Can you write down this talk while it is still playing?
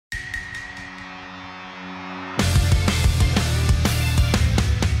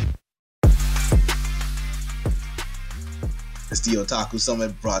It's the Otaku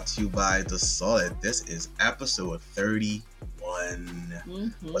Summit brought to you by The Solid. This is episode 31.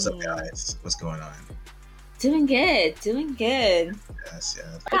 What's up, guys? What's going on? Doing good. Yes.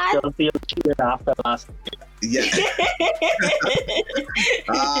 I still feel cheated after last night. Yeah.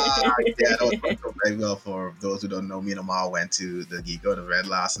 That was very well. For those who don't know, me and Amal went to the Geeko, the Red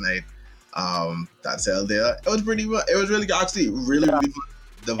last night. That's held there. It was pretty well. It was really actually really fun.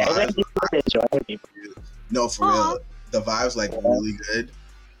 The vibes. No, for real. The vibes like really good.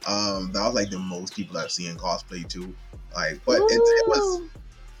 That was like the most people I've seen in cosplay too. Like, but it was,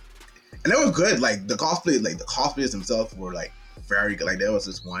 and it was good. Like the cosplayers themselves were like very good. Like there was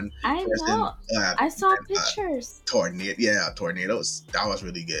this one I person. know. I saw pictures. Tornadoes. That was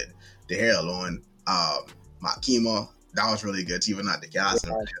really good. The hair alone. Makima. That was really good. Even not the cast.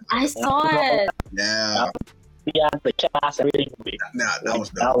 I saw it. Yeah. Yeah, the cast and everything. That was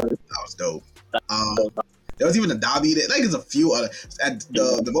dope. That was dope. There was even a Dobby. Like there's a few other.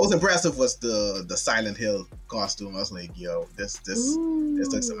 The most impressive was the Silent Hill costume. I was like, yo, this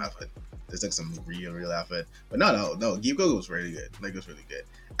took some effort. This took some real effort. But no. Geeko was really good. Like it was really good.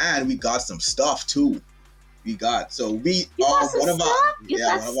 And we got some stuff too. The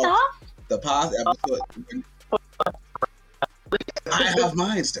past episode. I have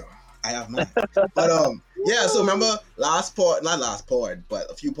mine still. But yeah, so remember but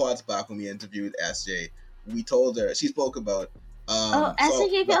a few parts back when we interviewed SJ, we told her, she spoke about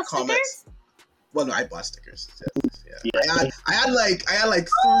SJ gave you stickers? Well, no, I bought stickers. Yeah. I had like three.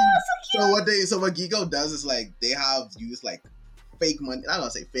 So what Geeko does is like they have used like fake money. I don't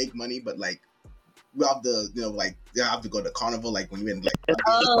want to say fake money, but like we have they have to go to carnival like when you win like the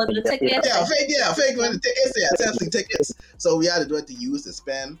tickets. Fake money tickets. Yeah, essentially tickets. So we had to do it to use to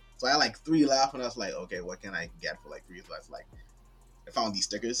spend. So I had like 3 left, and I was like, okay, what can I get for like 3 left? Like I found these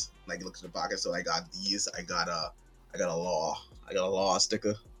stickers. Like look in the pocket. So I got these. I got a law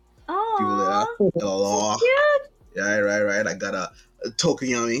sticker. Oh, got a law. So cute. Yeah, right. I got a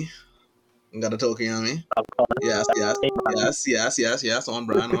Tokiyami. Yes. On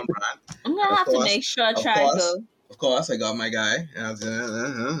brand. I'm gonna have to make sure I try to go. Of course, I got my guy.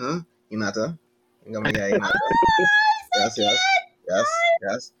 Hinata. I got my guy. Hinata. Yes.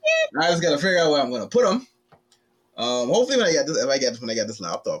 I just gotta figure out where I'm gonna put him. Hopefully when I get this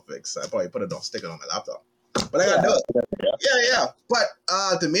laptop fixed, I probably put it on sticker on my laptop. But I gotta do it. Yeah. But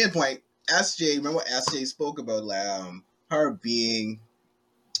the main point, SJ. Remember what SJ spoke about her being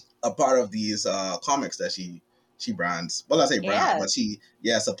a part of these comics that she brands. Well, I say brand, but she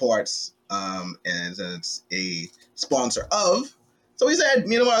supports and it's a sponsor of. So we said,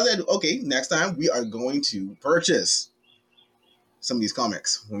 I said, okay, next time we are going to purchase some of these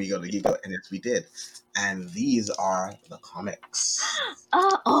comics when we go to Geeko, and yes, we did. And these are the comics.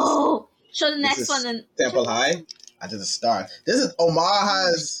 Show the next one. And Temple High. I did the start. This is Omar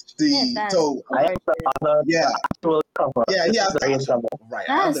has the he has the right.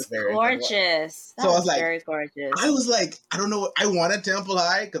 That's gorgeous. So I was like, very gorgeous. I was like, I don't know. I wanted Temple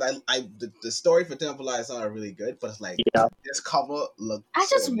High because the story for Temple High sounded really good, but it's like this cover looked. I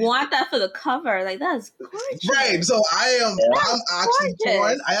just want that for the cover. Like that's gorgeous. Right. So I'm actually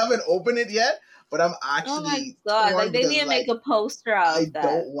torn. I haven't opened it yet. But I'm actually. Oh my god! Like they need to make a poster of that.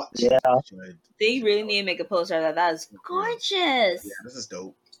 Don't want. They really need to make a poster of that. That is gorgeous. Yeah, this is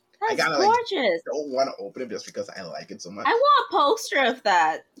dope. That's gorgeous. Don't want to open it just because I like it so much. I want a poster of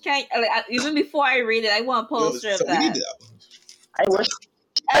that. Even before I read it, I want a poster of that. We need that. I wish.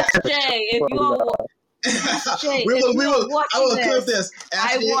 SJ, if you are. SJ, we will. I will clip this.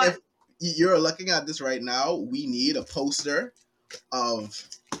 SJ, if you're looking at this right now, we need a poster of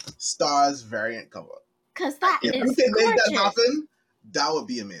Star's variant cover. Because that is if we can gorgeous. make that happen, that would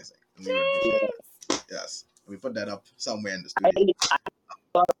be amazing. Yes. We put that up somewhere in the studio.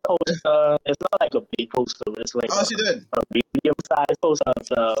 It's not like a big poster. It's like she did a medium-sized poster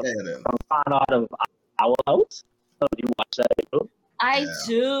from fan art of Our House. So you watch that? I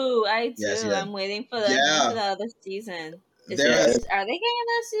do. Yes, I'm waiting for the other season. Are they getting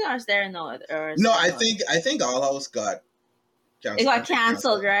another season, or is there no other? No, I think All House got. It got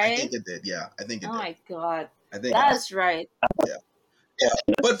canceled, right? I think it did. Yeah, I think it did. Oh my god, I think that's right. Yeah.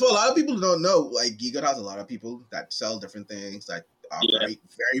 But for a lot of people who don't know, like Geeko has a lot of people that sell different things that are very,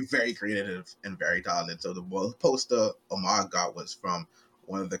 very, very creative and very talented. So the poster Omar got was from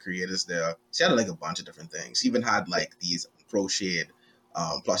one of the creators there. She had like a bunch of different things. She even had like these crocheted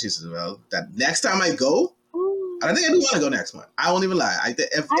plushies as well. That next time I go. I think I do want to go next month. I won't even lie. If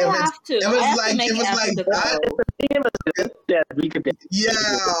it's like that,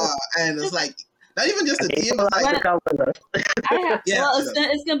 and it's like Not even just the team. Well,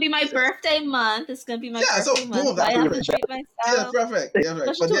 it's gonna be my birthday month. It's gonna be my birthday month. I have to treat myself. Yeah, perfect. Yeah,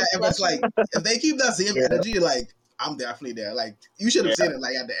 right. But yeah, if it's like if they keep that same energy, like I'm definitely there. Like you should have seen it.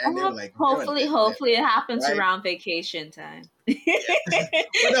 Like at the end, they were like, hopefully it happens around vacation time. But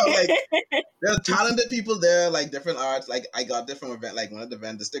no, like there are talented people there, like different arts. Like I got different event, like one of the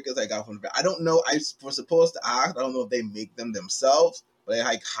the stickers I got from the event. I don't know. I was supposed to ask. I don't know if they make them themselves. But I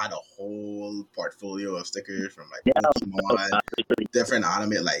like had a whole portfolio of stickers from like Pokemon, different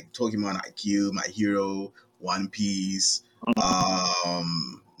anime like Pokemon IQ, My Hero, One Piece, Naruto,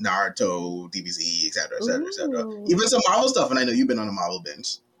 DBZ, etc., etc., etc. Even some Marvel stuff, and I know you've been on a Marvel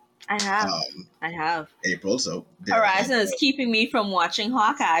binge. I have. April, so Horizon is keeping me from watching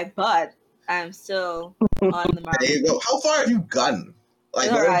Hawkeye, but I'm still on the Marvel. There you go. How far have you gotten? Like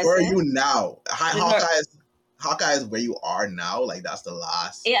where are you now? Hawkeye is where you are now. Like that's the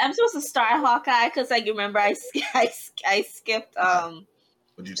last. Yeah, I'm supposed to start Hawkeye because, like, you remember I skipped. What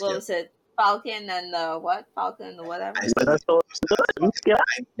was it? Falcon and the what? Falcon and the whatever. I need to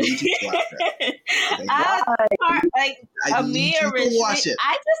watch it.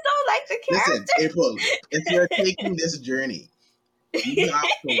 I just don't like the character. Listen, April, if you're taking this journey, you have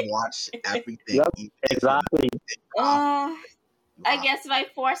to watch everything. Yep, exactly. I guess if I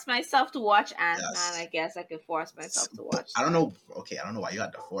force myself to watch Ant-Man, I guess I could force myself to watch. I don't know. Okay, I don't know why you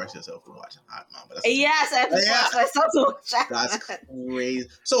had to force yourself to watch Ant-Man. But yes, I have to force myself to watch Ant-Man. That's crazy.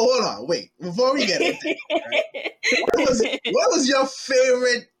 So hold on, wait. Before we get into it, right? what was your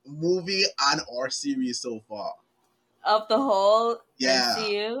favorite movie and or series so far? Of the whole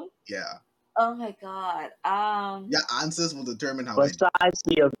MCU? Yeah. Oh my god. Your answers will determine how. Besides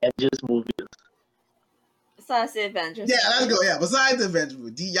the Avengers movies. Besides the Avengers. Yeah, let's go. Yeah, besides the Avengers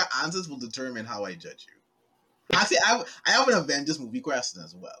movie, your answers will determine how I judge you. Actually, I have an Avengers movie question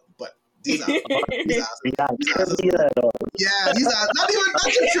as well, but these are these answers. Yeah, these are not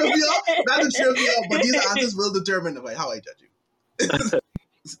the trivia, but these answers will determine how I judge you.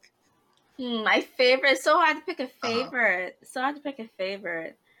 My favorite. So hard to pick a favorite.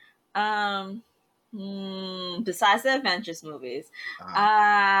 Besides the Avengers movies,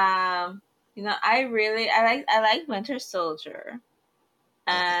 you know, I like Winter Soldier,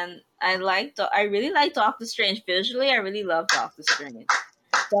 and I really like Doctor Strange. Visually, I really love Doctor Strange.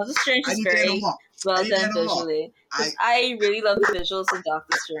 Doctor Strange is very well done visually. I really love the visuals of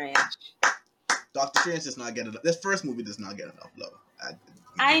Doctor Strange. Doctor Strange does not get enough. This first movie does not get enough love.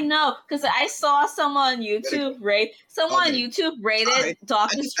 I know, because I saw someone on YouTube rated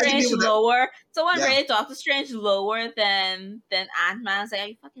Doctor Strange lower. Someone rated Doctor Strange lower than Ant-Man. I was like, are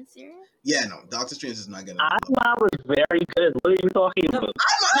you fucking serious? Yeah, no, Doctor Strange is not gonna. Ant-Man was very good. What are you talking about?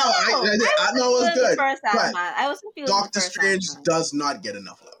 Ant-Man was good. I was feeling Doctor Strange does not get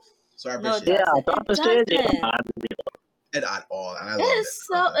enough love. So I appreciate it. Doctor Strange is not at all, and I love it.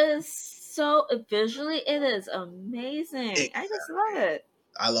 It is so visually, it is amazing. I just love it.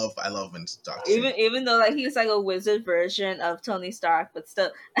 I love when Doctor Strange. Even though like he's like a wizard version of Tony Stark, but still.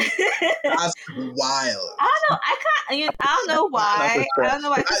 That's wild. I don't know. I don't know why.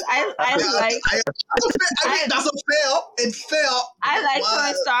 That's a fail. It's fail. I like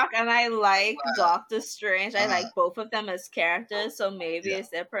Tony Stark and I like Doctor Strange. I like both of them as characters, so maybe it's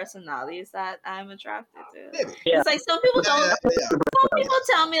their personalities that I'm attracted to. Maybe. It's like some people don't. Some people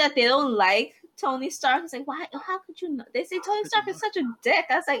tell me that they don't like Tony Stark. It's like, why? How could you know? They say Tony Stark is such a dick.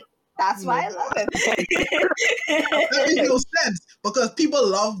 I was like, that's why I love him. That makes no sense because people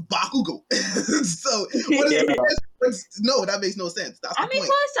love Bakugo. So what is no, that makes no sense. That's the point. Tony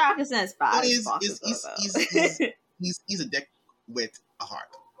Stark is not as bad as Bakugo. He's a dick with a heart.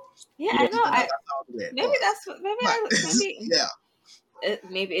 Yeah, I know.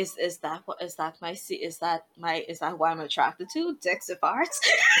 Maybe is that why I'm attracted to dicks with hearts?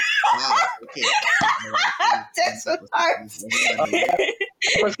 Wow, okay. Dicks with hearts.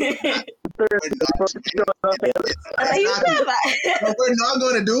 What we're not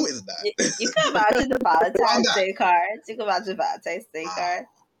going to do is that. You can imagine the Valentine's Day cards. You can imagine Valentine's Day cards.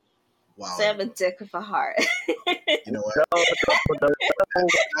 Wow. So I have a dick with a heart. You know what?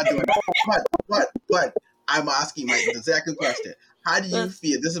 Not doing that. But I'm asking the second question. How do you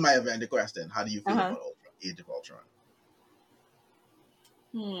feel? This is my Avenger question. How do you feel about Age of Ultron?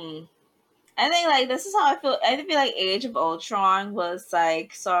 I think like this is how I feel. I feel like Age of Ultron was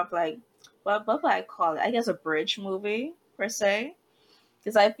like sort of like what would I call it? I guess a bridge movie per se.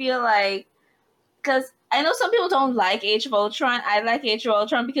 Because I feel like I know some people don't like Age of Ultron. I like Age of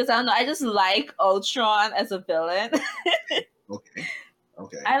Ultron because I don't know. I just like Ultron as a villain. Okay.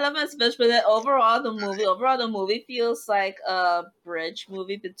 Okay. I love it, but then overall the movie feels like a bridge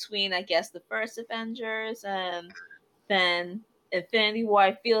movie between, I guess, the first Avengers and then Infinity War.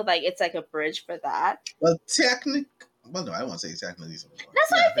 I feel like it's like a bridge for that. Well, no, I won't say technically. That's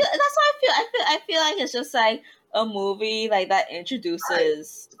what I feel. That's what I feel. I feel like it's just like a movie like that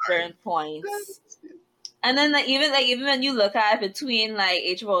introduces certain points. And then even when you look at it between like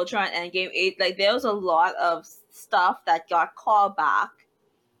Age of Ultron and Endgame 8, like there was a lot of stuff that got called back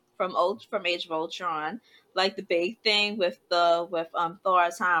from Age of Ultron, like the big thing with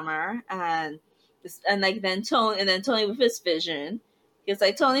Thor's hammer and Tony with his vision. Because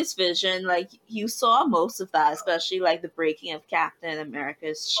like Tony's vision, like you saw most of that, especially like the breaking of Captain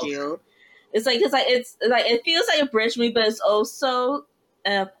America's shield. Okay. It's like it feels like a bridge movie, but it's also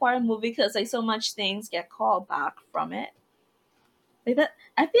an important movie because like so much things get called back from it. Like that,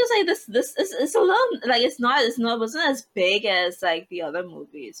 I feel like this is a little like it wasn't as big as like the other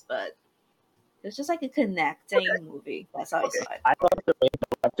movies, but it's just like a connecting movie. That's how I saw it. I thought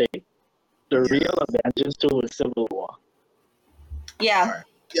the real Avengers 2 was Civil War. Yeah. All right.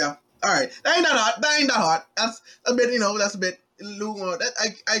 Yeah. All right. That ain't that hot. That's a bit. That's a bit.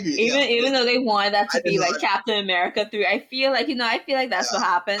 I agree. Even though they wanted that to be like Captain America 3, I feel like that's what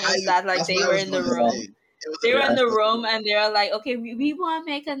happened. Is that like they were in the room. They were in the room and they were like, okay, we want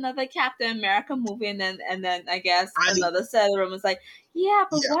to make another Captain America movie, and then I guess another set of the room was like, yeah,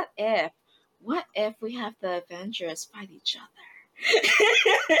 but what if we have the Avengers fight each other?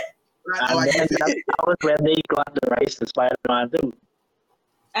 And then that was when they got the rights to Spider-Man 2.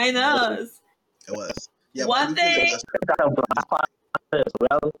 I know. It was. Yeah, one thing. As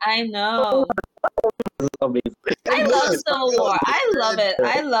well. I know. I love Civil War. I love it.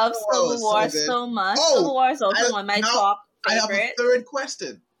 I love Civil War so much. Civil War is also one of my top favorites. I have a third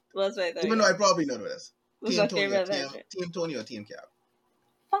question. What's my third? Even though I probably know this. What's my favorite Team Tony or Team Cap?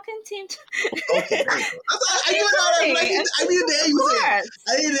 Fucking Team Okay, there you go. I need to hear you say it.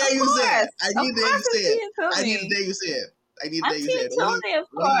 I need to hear you say it. I need to hear you say it. Tony, of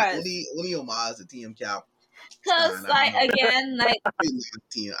course. Only homage to Team Cap. Because like again, like I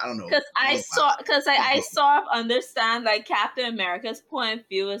don't know. Because I sort of understand like Captain America's point of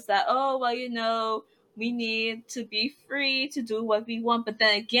view is that we need to be free to do what we want, but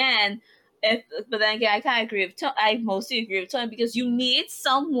then again, I kind of agree with Tony. I mostly agree with Tony because you need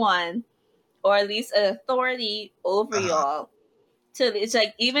someone, or at least an authority over y'all. It's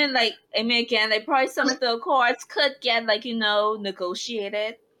like even like again, like probably some of the accords could get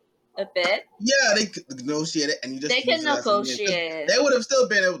negotiated a bit. Yeah, they could negotiate it, and they can negotiate. They would have still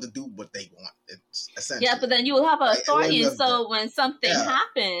been able to do what they want. It's essentially. Yeah, but then you will have an authority, and so when something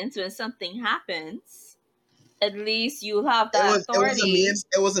happens, at least you have that authority.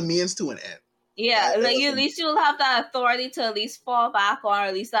 It was a means to an end. Yeah, at least you'll have that authority to at least fall back on, or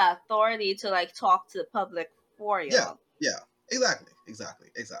at least that authority to like talk to the public for you. Yeah, exactly.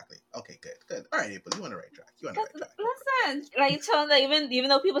 Okay, good. All right, April, you on the right track. Listen, like Tony, even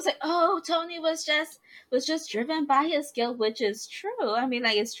though people say, "Oh, Tony was just driven by his guilt," which is true. I mean,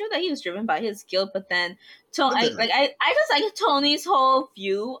 like it's true that he was driven by his guilt, but then I just like Tony's whole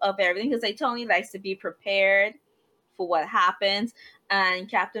view of everything because like Tony likes to be prepared for what happens, and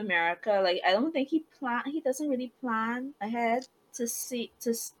Captain America, like I don't think he doesn't really plan ahead to speak,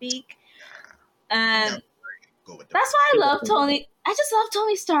 and that's why I love Tony. I just love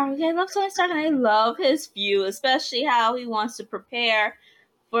Tony Stark. Okay? I love Tony Stark, and I love his view, especially how he wants to prepare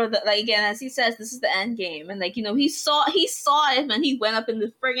for the again, as he says, this is the end game, and he saw it when he went up in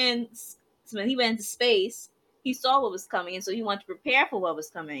the when he went into space. He saw what was coming, and so he wanted to prepare for what was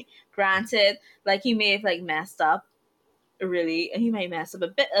coming. Granted, like he may have messed up, really, and he might mess up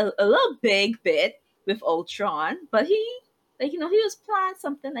a little big bit with Ultron, but he was planning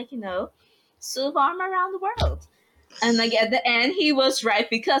something silver armor around the world. And at the end, he was right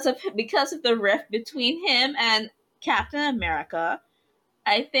because of the rift between him and Captain America.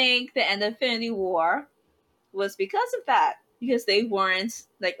 I think the end of Infinity War was because of that, because they weren't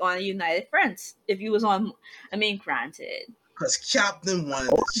on a united front. If he was on, granted, because Captain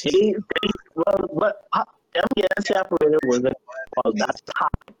wanted them getting separated wasn't that's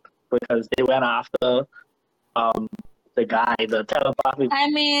topic because they went after the guy, the telepathic.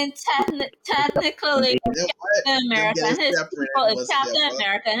 Technically, Captain America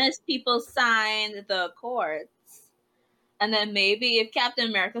and his people signed the accords. And then maybe if Captain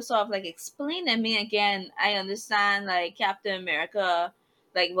America sort of explained it, again, I understand Captain America,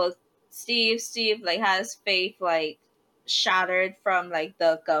 Steve had his faith shattered from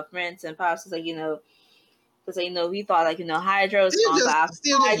the governments and powers, because he thought Hydra was gone back.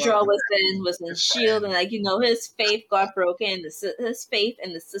 Hydra was in Shield, and his faith got broken. His faith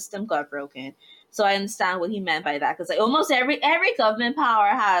in the system got broken. So I understand what he meant by that, because almost every government power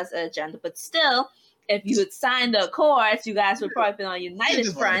has an agenda, but still, if you had signed the Accords, you guys would probably been on a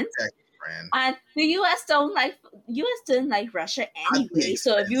united front. And the U.S. didn't like Russia anyway.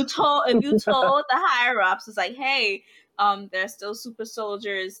 So if you told the higher ups, it's like, hey, there's still super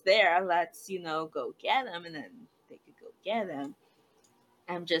soldiers there. Let's go get them, and then they could go get them.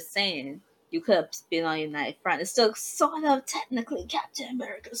 I'm just saying, you could have been on a united front. It's still sort of technically Captain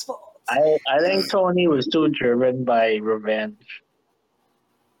America's fault. I think Tony was too driven by revenge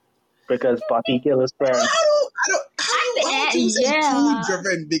because Bucky killed his parents. I don't too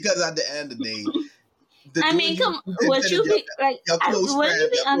driven, because at the end of the day, would you be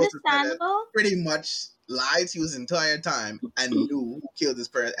understandable? Pretty much lied to his entire time and knew who killed his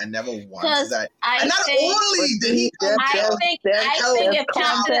parents and never once died. And not only did he come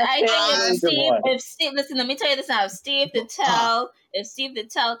if Steve, listen, let me tell you this now. If Steve did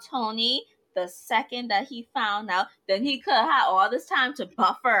tell Tony the second that he found out, then he could have had all this time to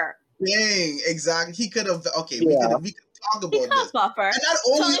buffer. Dang, exactly. He could have. Okay, we could talk about this. Buffer. And not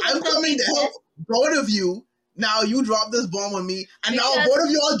only I'm coming to help both of you. Now you drop this bomb on me, and now both of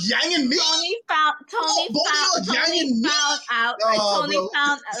y'all janging me. Tony found out.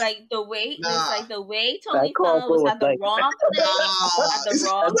 The way Tony found was at the wrong place. At the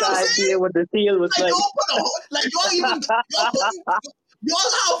wrong time. What the deal was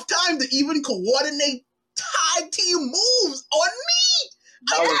y'all have time to even coordinate tag team moves on me.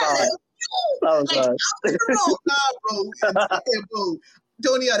 That was bro.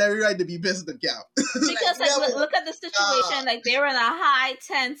 Tony had every right to be pissed at the cap. Because look at the situation. They were in a high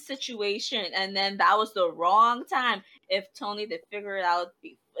tense situation, and then that was the wrong time. If Tony did figure it out,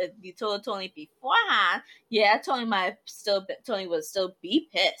 if you told Tony beforehand, Tony would still be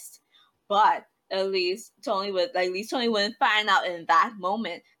pissed. But at least Tony wouldn't find out in that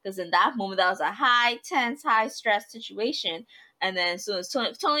moment, because in that moment that was a high tense, high stress situation. And then so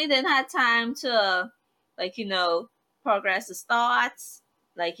Tony didn't have time to progress his thoughts.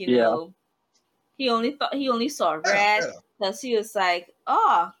 He only saw red, because he was like,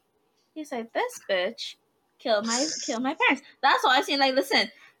 this bitch killed my parents. That's all I seen.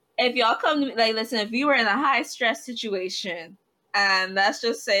 Listen, if y'all come to me, if we were in a high stress situation, and let's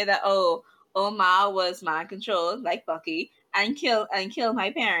just say that Omar was mind controlled like Bucky and killed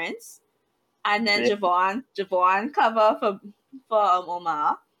my parents, and then Javon cover for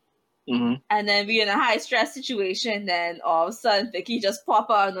Omar. Mm-hmm. And then we in a high stress situation, then all of a sudden Vicky just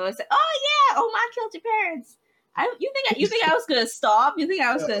pop out and say, "Oh yeah, Omar killed your parents." You think I was gonna stop? You think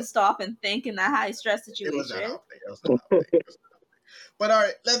I was gonna stop and think in that high stress situation? It was not happening. But all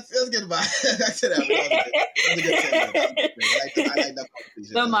right, let's get back to that. That was a good segment. I like that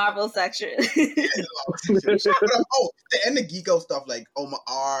conversation. The Marvel section. To end the geeko stuff,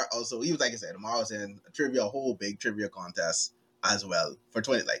 Omar also, he was, like I said, Omar was in a whole big trivia contest as well for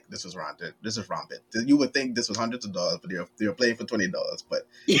 20. This was rampant. You would think this was hundreds of dollars, but you're playing for $20. But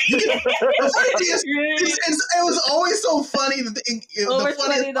it was always so funny that the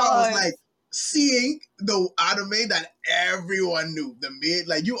funniest part was seeing the anime that everyone knew.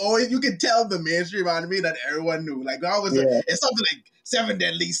 You could tell the mainstream anime that everyone knew. It's something like 7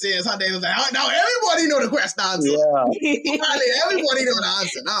 Deadly Sins. How they was like, now everybody know the question answer. Everybody know the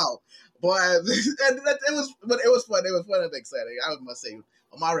answer now. But it was fun. It was fun and exciting. I must say,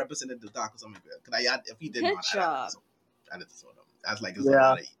 Omar represented the Otaku something good. If he didn't, good job. That's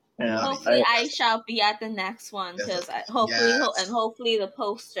Hopefully, I shall be at the next one, because hopefully the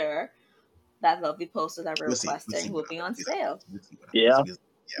poster, that lovely poster that we're requesting, will be on sale. Yeah.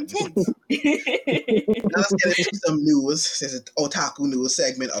 Now let's get into some news. This is the Otaku news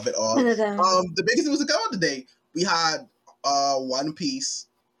segment of it all. The biggest news to come out today, we had One Piece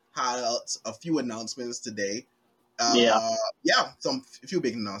had a few announcements today. A few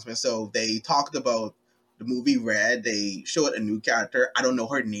big announcements. So they talked about the movie Red. They showed a new character. I don't know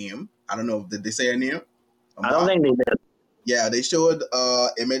her name. I don't know. Did they say her name? I don't think they did. Yeah, they showed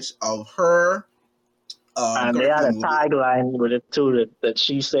image of her. And they had a tagline with it too that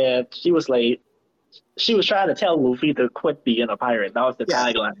she said she was trying to tell Luffy to quit being a pirate. That was the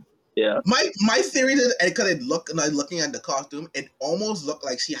tagline. Yeah. My theory is, because looking at the costume, it almost looked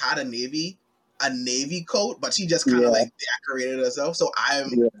like she had a navy coat, but she just kind of decorated herself. So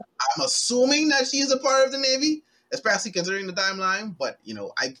I'm assuming that she is a part of the Navy, especially considering the timeline. But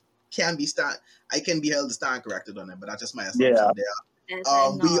I can be held to stand corrected on it. But that's just my assumption there.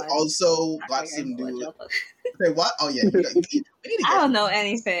 We also got some news. Say what? Oh yeah, we need to I don't know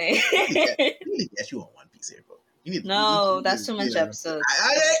anything. We need to get you on One Piece here. No, that's too much episodes.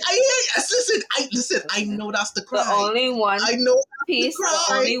 Listen. I know that's the cry. The only one I know piece.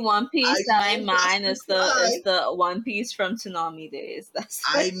 The only One Piece that I mind is the One Piece from Tsunami days. That's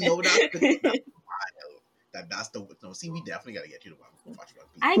I know that's the cry. That's the no. See, we definitely gotta get you to watch One Piece.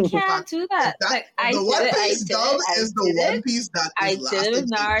 I can't do that. Like the One Piece dub is the One Piece that I is did it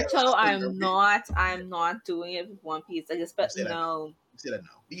with Naruto. I'm I'm not doing it with One Piece. I just but no. You said that no.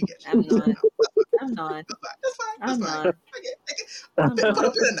 We can get you. I'm not. I'm not. That's fine. I'm not. Okay.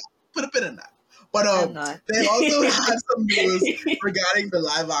 Put a pin in that. But they also had some news regarding the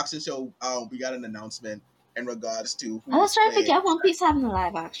live action show. We got an announcement in regards to. I was trying to forget One Piece having a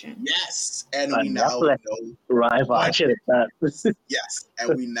live action. Yes, and we now know live action. Yes,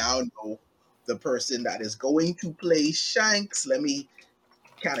 and we now know the person that is going to play Shanks. Let me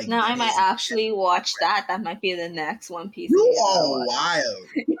kind of. Now I might actually watch that. That might be the next One Piece. You are wild.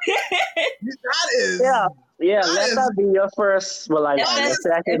 That is. Yeah, let that be your first. Well, like the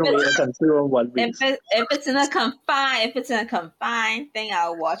second way to consume One Piece. If it's in a confined thing,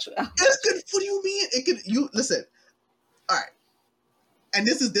 I'll watch it. It's good. What do you mean? It could. You listen. All right. And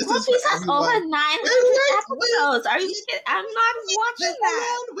this is One Piece has over 900 episodes. Are you kidding? I'm not watching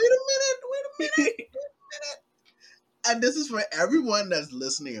that. Wait a minute. And this is for everyone that's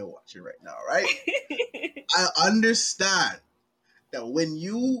listening and watching right now, right? I understand that when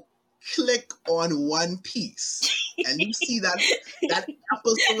you click on One Piece and you see that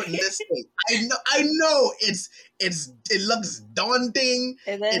episode listing, I know it looks daunting.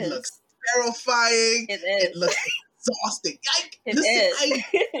 It looks terrifying. It looks exhausting.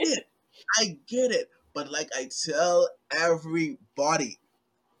 I get it. But like I tell everybody,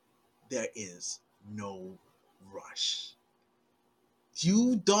 there is no rush.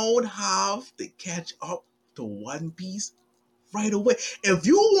 You don't have to catch up to One Piece right away. If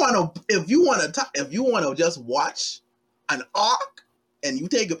you wanna just watch an arc and you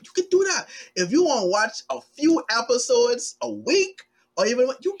can do that. If you want to watch a few episodes a week or even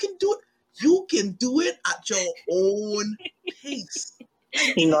you can do it. You can do it at your own pace.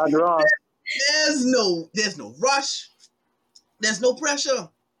 You're not wrong. There's no rush. There's no pressure.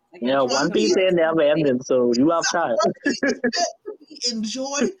 Yeah, One Piece ain't never ending, so you have time.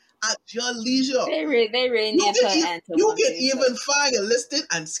 Enjoy at your leisure. They really need to end. You can even find a listing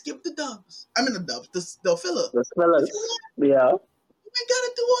and skip the dubs. I mean the filler. The fillers. Yeah. You ain't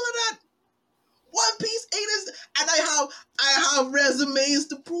gotta do all of that. One Piece ain't as, and I have resumes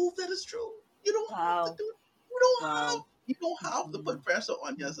to prove that it's true. You don't have to do it. You don't have to put pressure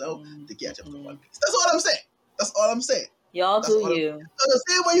on yourself to catch up to One Piece. That's all I'm saying. Y'all do you. So the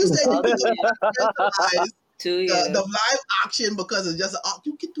same way you say the live action because it's just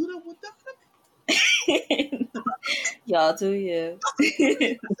you can do that with that. Y'all do you.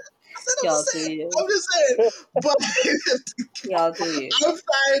 Y'all do you. I'm just saying, but y'all do you. I'm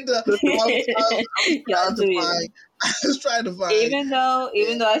trying to. Y'all do you. I was trying to find. Even though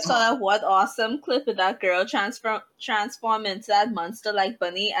I saw that one awesome clip of that girl transform into that monster like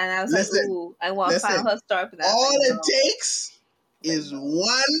bunny, and I was like, ooh, I want to find her story for that. All it takes is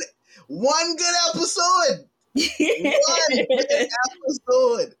one good episode. One good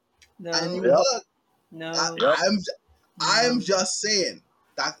episode. No. And you look. No. I'm just saying.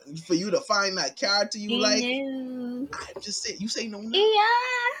 That for you to find that character you like, I'm just saying. You say no. Yeah.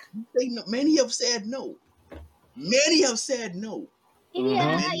 You say no. Many have said no. Yeah,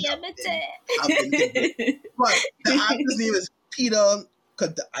 but the actor's name is Peter.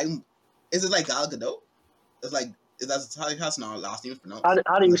 Is it like Gal Gadot? Is that how now last name is pronounced?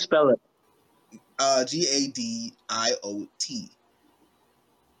 How do you spell it? Gadiot. I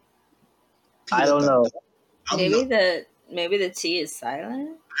don't know. Maybe the T is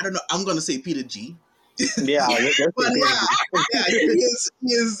silent. I don't know. I'm gonna say Peter G. Yeah, but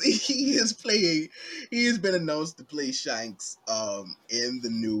he is playing. He has been announced to play Shanks in the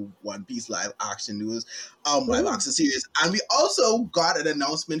new One Piece live action series, and we also got an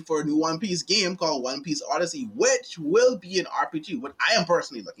announcement for a new One Piece game called One Piece Odyssey, which will be an RPG. What I am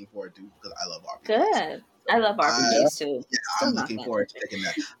personally looking forward to because I love RPGs. Good. I love RPGs too. Yeah, I'm looking forward to taking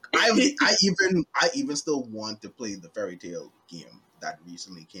that. I even still want to play the Fairy Tail game that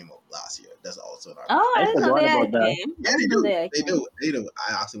recently came out last year. That's also an RPG. Oh, I didn't know they had a game. Yeah, they do.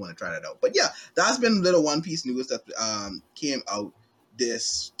 I actually want to try that out. But yeah, that's been little One Piece news that came out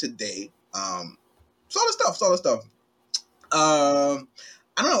today. Solid stuff.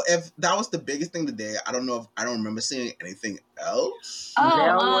 I don't know if that was the biggest thing today. I don't remember seeing anything else.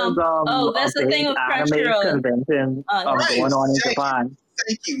 That's the thing with Crunchyroll convention going on in Japan.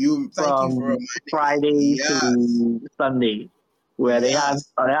 Thank you for Friday to Sunday, where they had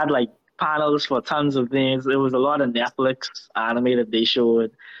like panels for tons of things. It was a lot of Netflix anime that they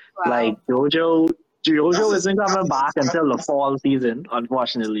showed. Wow. Like JoJo isn't coming back until the fall season,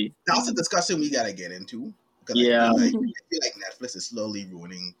 unfortunately. That's a discussion we gotta get into. Because Yeah. I feel like Netflix is slowly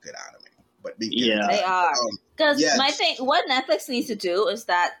ruining good anime. But Yeah. They are. Because yes. my thing, what Netflix needs to do is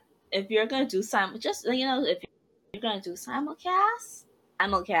that if you're going to do if you're going to do simulcast,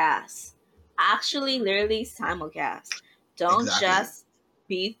 actually literally simulcast. Don't just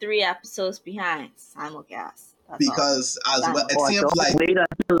be 3 episodes behind. Simulcast. Because as well, it seems like wait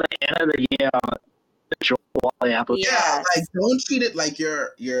until the end of the year. Yeah, like don't treat it like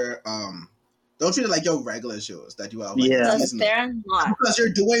your don't treat it like your regular shows that you have. Like, because they're not. Because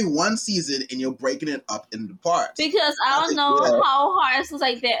you're doing one season and you're breaking it up into parts. Because I don't know how hard it's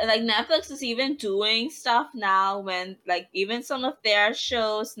like Netflix is even doing stuff now when like even some of their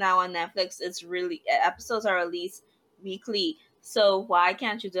shows now on Netflix it's really episodes are released weekly. So why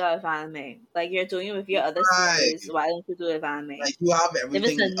can't you do it with anime? Like you're doing it with your other series. Why don't you do it with anime? Like you have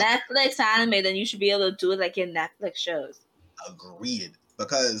everything. If it's a Netflix anime, then you should be able to do it like in Netflix shows. Agreed.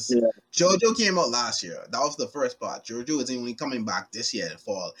 Because JoJo came out last year. That was the first part. JoJo is only coming back this year in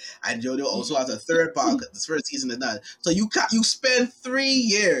fall. And JoJo also has a third part because this first season is done. So you spend 3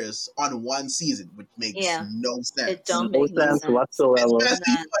 years on one season, which makes no sense. It don't make no sense whatsoever.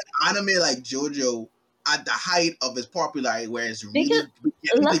 Especially for anime like JoJo at the height of its popularity, where it's really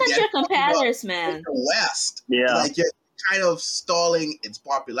look at your competitors, man. In the West, like you're kind of stalling its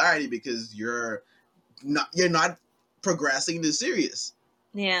popularity because you're not progressing the series.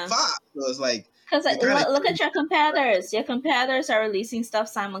 Yeah, so it's like because look at your competitors. Your competitors are releasing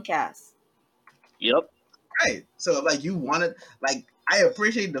stuff simulcast. Yep. Right. So like you wanted, like I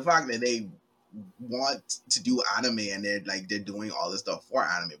appreciate the fact that they want to do anime and they're doing all this stuff for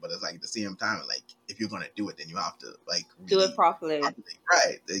anime, but it's like at the same time, like if you're gonna do it, then you have to like do it properly.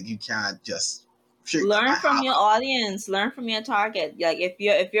 Right. Like, you can't just learn from your audience, learn from your target. Like if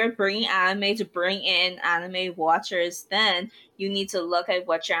you're bringing anime to bring in anime watchers, then you need to look at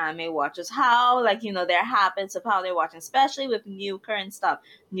what your anime watchers, how their habits of how they're watching, especially with new current stuff.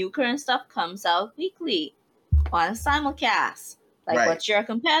 New current stuff comes out weekly on a simulcast, what your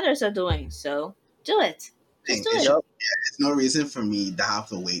competitors are doing. So do it. Just do it. Yeah, there's no reason for me to have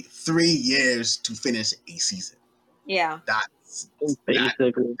to wait 3 years to finish a season. Yeah, that's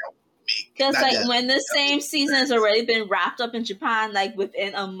basically. Because when the same season has already been wrapped up in Japan, like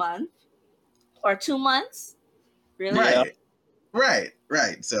within a month or 2 months, really? Right.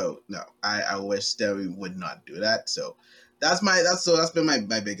 So no, I wish that we would not do that. So that's been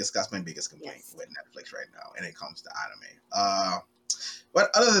my biggest complaint with Netflix right now, and it comes to anime.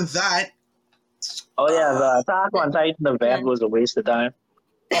 But other than that, the Attack on Titan event was a waste of time.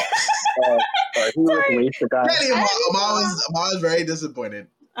 He was a waste of time. Amal was very disappointed.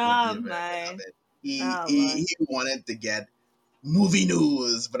 Oh my! He wanted to get movie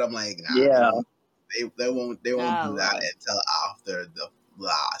news, but I'm like, nah, they won't do that until after the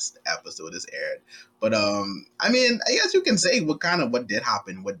last episode is aired. But I mean, I guess you can say what did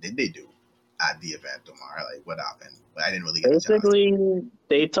happen. What did they do at the event, Omar? Like what happened? But I didn't really get basically.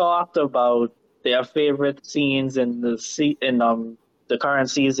 They talked about their favorite scenes in the current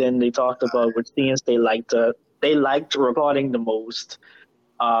season. They talked about which scenes they liked recording the most.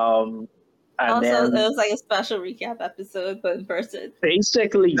 And also, then, it was like a special recap episode, but in person.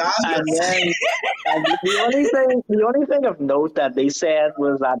 Basically, and the only thing of note that they said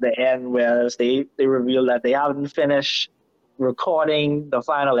was at the end, where they revealed that they haven't finished recording the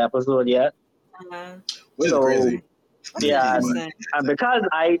final episode yet. Which is crazy. Yeah, and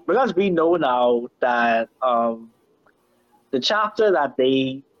because we know now that the chapter that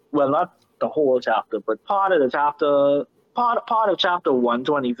not the whole chapter, but part of chapter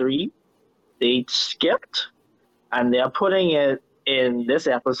 123, they skipped, and they're putting it in this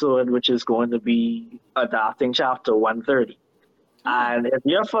episode, which is going to be adapting chapter 130. And if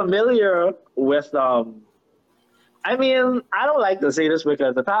you're familiar with I mean, I don't like to say this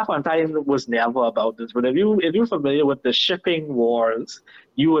because Attack on Titan was never about this, but if you're familiar with the shipping wars,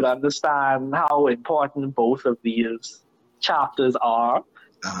 you would understand how important both of these chapters are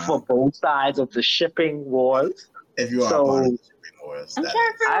for both sides of the shipping wars. If you are part of the shipping wars, I'm trying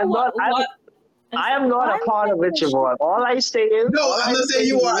to figure out what I am not a part of it, Javon. All I say is... No, I'm not saying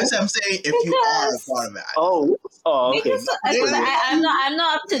you are. I'm saying if you are a part of it. Oh, okay. Because I'm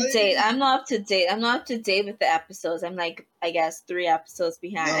not up to date. I'm not up to date with the episodes. I'm like, I guess 3 episodes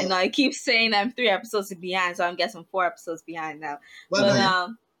behind. No. I know I keep saying that I'm 3 episodes behind, so I'm guessing 4 episodes behind now. But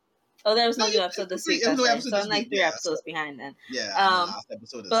Oh, there was no No, new episode this week. there's That's no right. episode So this I'm like week, 3 yeah, episodes so- behind then. Yeah, the last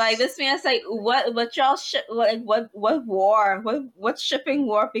episode is. But like this means like what y'all what shipping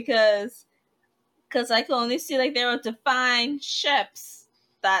war because I can only see like there are defined ships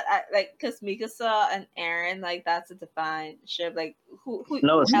that I like because Mikasa and Aaron like that's a defined ship like who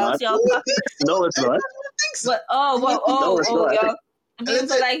No, it's else not. y'all No, it's not. I don't think so. what oh No, it's not. y'all I mean,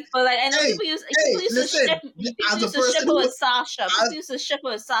 Listen, but I know hey, people used listen, to ship as a used to person ship it who- with Sasha. as- People used to ship it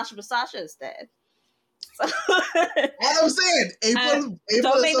with Sasha, but Sasha is dead. So All I'm saying, April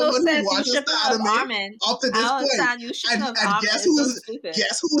don't is make no someone who sense. You watches shipping the of anime Armin. up to I this don't point. understand you shipping of And Armin. guess It's who so is stupid.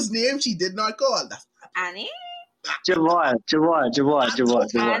 guess whose name she did not call? That's Annie? Javon.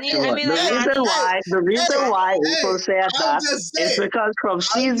 Annie? I mean, like, The reason hey, why hey, April said I'm that just is saying. because from I'm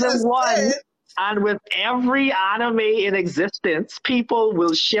season just 1 saying. and with every anime in existence, people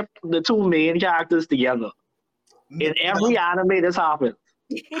will ship the two main characters together. In every anime this happens.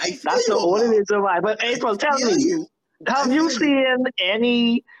 I feel That's the you, only Omar. reason why. But April, tell feel me, you. have I you feel you. seen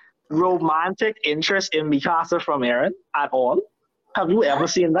any romantic interest in Mikasa from Eren at all? Have you ever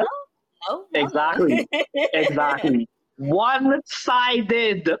seen that? No. Exactly. Exactly.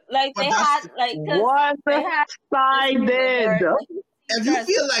 One-sided. Like But they that's- had like 'cause they had One-sided. If you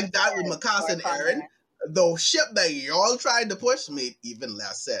feel like that with Mikasa and Eren, the ship that y'all tried to push made even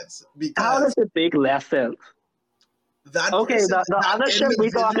less sense How because does it make less sense? that Okay, person, the that other ship we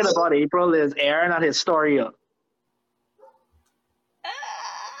talking individual- about, April, is Eren and Historia.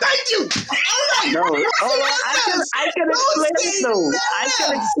 Thank you. All right. No, Don't hold say on. nothing I can Don't explain say it though. I can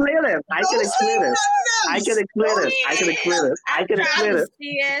nothing explain it. I can Don't explain say it. nothing I can explain it. I can explain it. I can explain it.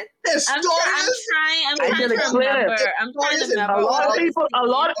 See it. There's I'm stories. trying I can to explain it. remember. I'm trying to Stories remember. A lot all of the people,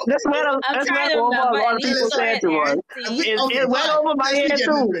 scenes. this went I'm trying to over a remember lot of any people story said in to us. Aaron's scene. It went over my head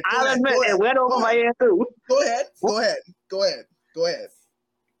too. I'll admit, it went over my head too. Go ahead.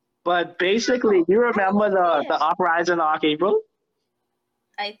 But basically, you remember the Uprising arc, April?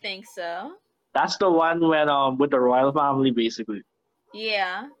 I think so. That's the one when with the royal family, basically.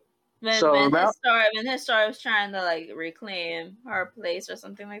 Yeah. When his story was trying to like reclaim her place or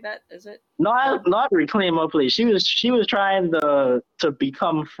something like that, is it? Not reclaim her place. She was trying to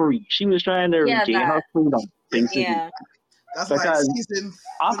become free. She was trying to regain her freedom, basically. Yeah. That's Because like season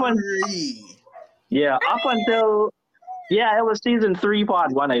up 3. Yeah, up until it was season 3,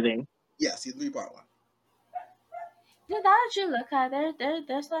 part 1, I think. Yeah, season 3, part 1. Yeah, now that you look at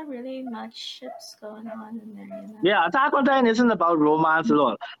there's not really much ships going on in there. You know? Yeah, Attack on Titan isn't about romance at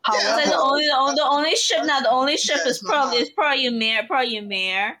all. It's like the only ship now. The only ship Yeah, is probably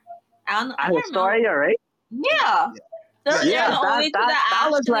Ymir. I don't know. And Historia, right? Yeah. They're the only two that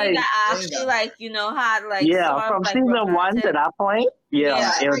was like actually like had like from like, season romantic. 1 to that point.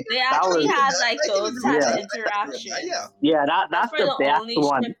 Yeah, they actually had like those type of Yeah. interactions. Yeah, that's the best only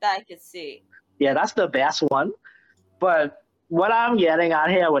one. ship that I could see. Yeah, that's the best one. But what I'm getting at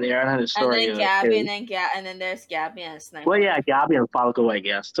here with Eren and Historia, And then Gabby, and then there's Gabby and Sniper. Well, yeah, Gabby and Falco, I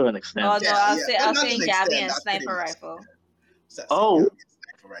guess, to an extent. Oh no, I'll But say not to Gabby an and extent, Sniper that's Rifle. Oh,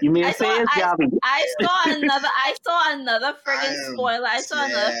 you mean to say it's Gabby? I saw another friggin' spoiler. I saw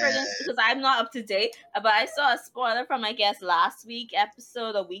another friggin' because I'm not up to date, but I saw a spoiler from I guess last week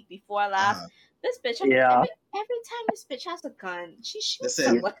episode, a week before last. This bitch, every time this bitch has a gun, she shoots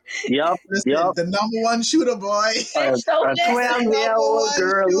someone. Yep. The number one shooter, boy. A 12-year-old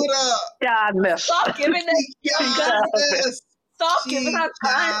girl. God, miss. Stop giving her guns. Stop giving her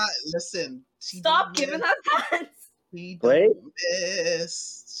guns. Listen. Stop giving her guns. Wait.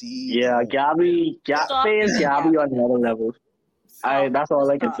 Yeah, Gabby is Gabby on another level. That's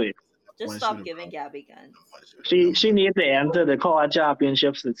all I can say. Just stop giving Gabby guns. She needs to enter the COD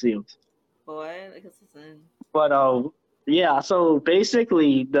championships, it seems. Boy, like it's insane. But so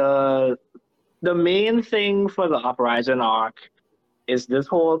basically the main thing for the Uprising arc is this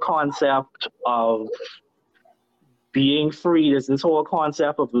whole concept of being free. Is this whole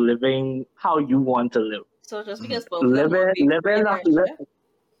concept of living how you want to live. So just because both of them want to be free,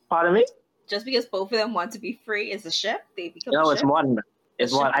 pardon me? Just because both of them want to be free is a ship, they become No, a it's ship? one.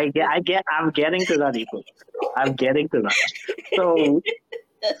 It's one. I'm getting to that, April. I'm getting to that.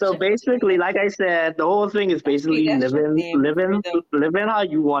 So basically, like I said, the whole thing is basically living how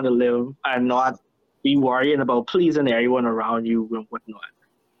you want to live and not be worrying about pleasing everyone around you and whatnot.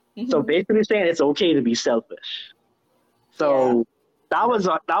 Mm-hmm. So basically saying it's okay to be selfish. So that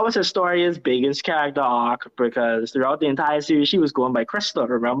was Historia's biggest character arc because throughout the entire series she was going by Krista,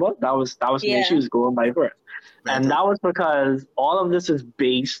 remember? That was the name she was going by first. And that was because all of this is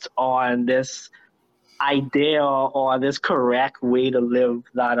based on this idea or this correct way to live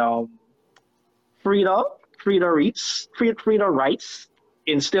that Frida writes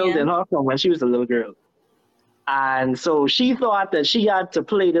instilled in her from when she was a little girl. And so she thought that she had to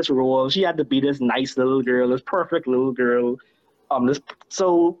play this role. She had to be this nice little girl, this perfect little girl,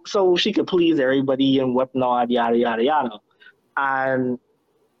 so she could please everybody and whatnot, yada yada yada. And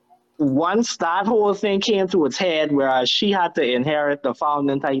once that whole thing came to its head, whereas she had to inherit the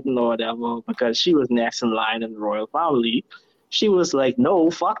founding titan or whatever because she was next in line in the royal family, she was like, no,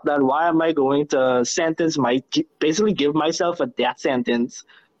 fuck that. Why am I going to basically give myself a death sentence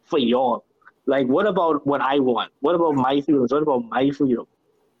for y'all? Like, what about what I want? What about my feelings? What about my freedom?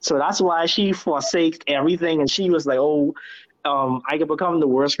 So that's why she forsaked everything, and she was like, oh, I could become the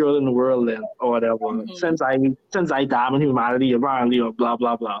worst girl in the world then, or whatever. Mm-hmm. Since I damn humanity, apparently, or blah,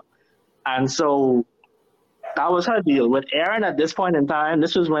 blah, blah. And so that was her deal. With Eren at this point in time,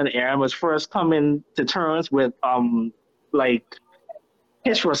 this was when Eren was first coming to terms with, like,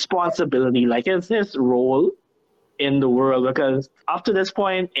 his responsibility, like his role in the world, because up to this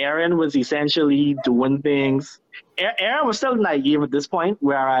point, Eren was essentially doing things. Eren was still naive at this point,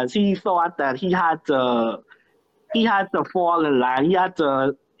 whereas he thought that he had to fall in line. He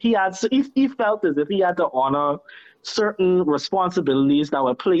felt as if he had to honor certain responsibilities that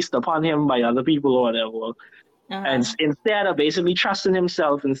were placed upon him by other people or whatever. And instead of basically trusting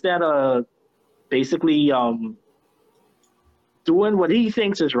himself, instead of basically doing what he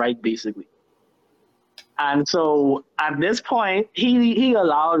thinks is right, basically. And so at this point, he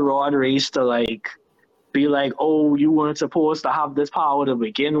allowed Rod Race to like be like, oh, you weren't supposed to have this power to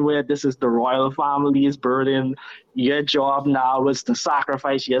begin with. This is the royal family's burden. Your job now is to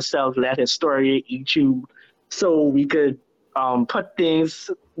sacrifice yourself, let Historia eat you, so we could put things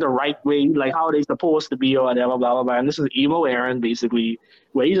the right way, like how they're supposed to be or whatever, blah, blah, blah. And this is emo Eren, basically,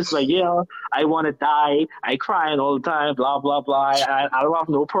 where he's just like, yeah, I want to die. I crying all the time, blah, blah, blah. I don't have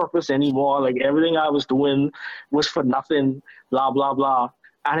no purpose anymore. Like, everything I was doing was for nothing, blah, blah, blah.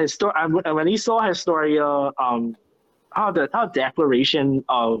 And when he saw Historia, her declaration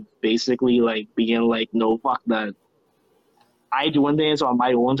of basically, like, being like, no, fuck that. I doing things on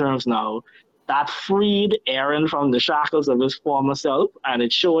my own terms now. That freed Eren from the shackles of his former self, and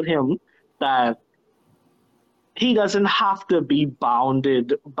it showed him that he doesn't have to be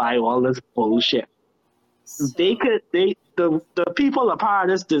bounded by all this bullshit. So... The people of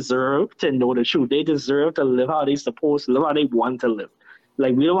Paradise deserve to know the truth. They deserve to live how they're supposed to live, how they want to live.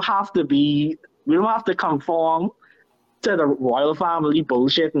 Like, we don't have to conform to the royal family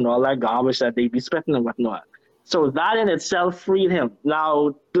bullshit and all that garbage that they be spitting and whatnot. So that in itself freed him.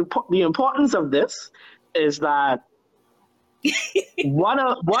 Now, the importance of this is that one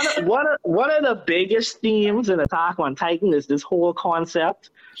of the biggest themes in Attack on Titan is this whole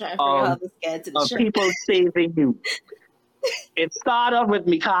concept of people saving you. It started off with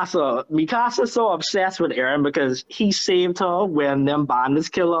Mikasa. Mikasa's so obsessed with Eren because he saved her when them bandits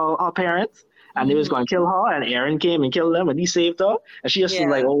killed her parents. And they was going to kill her, and Eren came and killed them, and he saved her. And she just was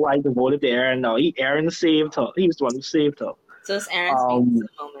like, oh, I devoted to Eren. No, Eren saved her. He was the one who saved her. So it's Eren's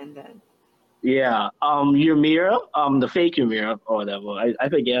moment then. Yeah. Ymir, the fake Ymir, or whatever. I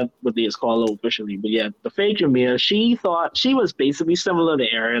forget what they is called officially, but yeah, the fake Ymir, she thought she was basically similar to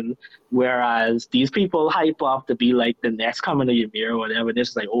Eren, whereas these people hype up to be like the next coming of Ymir or whatever. They're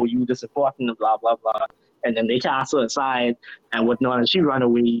just like, oh, you disappointing, and blah, blah, blah. And then they cast her aside and whatnot, and she run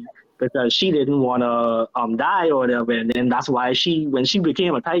away because she didn't want to die or whatever. And then that's why when she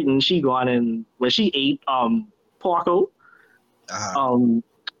became a Titan, she when she ate Porco.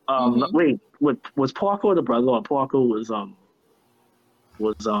 Wait, was Porco the brother, or Porco was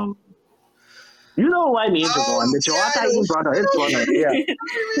you know what I mean, Javon? The Jaw Titan brother, his brother, yeah.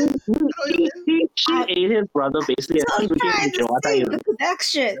 She ate his brother basically, and he became the Jaw Titan.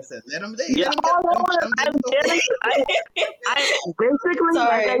 Connection. Let him I basically,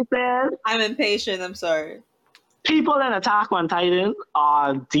 sorry. like I said, I'm impatient. I'm sorry. People in Attack on Titan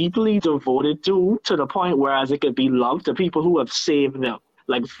are deeply devoted to the point whereas it could be love to people who have saved them,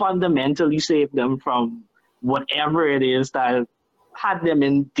 like fundamentally saved them from whatever it is that had them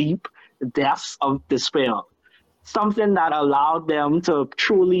in deep depths of despair. Something that allowed them to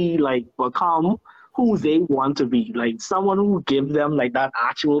truly like become who they want to be, like someone who gives them like that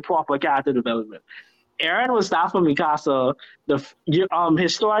actual proper character development. Eren was that for Mikasa.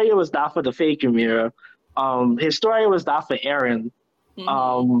 Historia was that for the fake Ymir. Historia was that for Eren.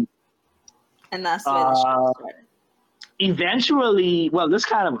 And that's where the show started. Eventually, well, this is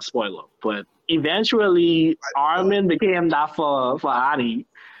kind of a spoiler, but eventually Armin became that for Ani.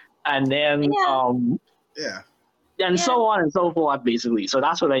 And then, and so on and so forth, basically. So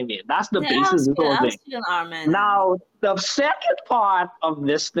that's what I mean. That's the basis of the whole thing. Now, the second part of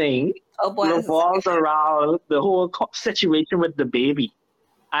this thing revolves around the whole situation with the baby.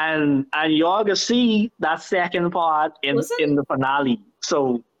 and you're gonna see that second part in the finale.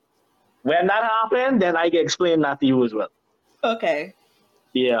 So when that happened, then I can explain that to you as well. Okay.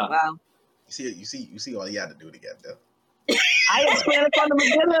 Yeah. Wow. You see all you had to do to get there. I explained it from the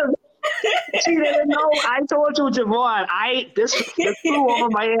beginning. She didn't know. I told you, Javon. This flew over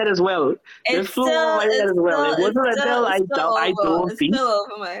my head as well. It wasn't until I don't think. Still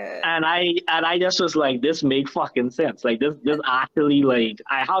over my head. And I just was like, this make fucking sense. Like this actually like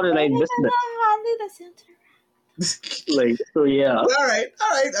how did I miss it? Like so yeah. All right.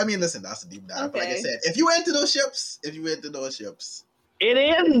 I mean, listen, that's a deep dive. Okay. But like I said, if you went to those ships, it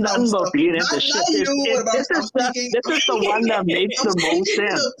ain't nothing but being into shit. This is the one that makes the most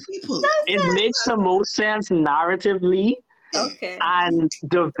sense. It makes the most sense narratively, and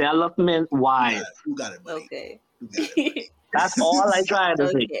development wise. You got it, buddy. Okay. That's all I try to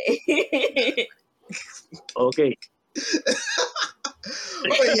say. Okay.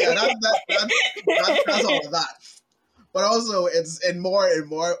 But yeah, that's all of that. But also, it's in more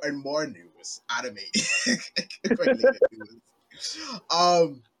news, anime.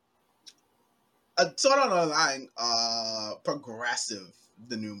 Sort of online, Progressive,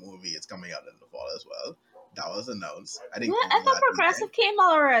 the new movie, is coming out in the fall as well. That was announced. I thought Progressive came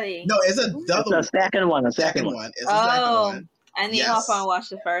out already. No, it's the second one. It's the second one. I need to hop on and watch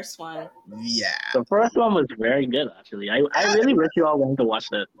the first one. Yeah. The first one was very good, actually. I really wish you all wanted to watch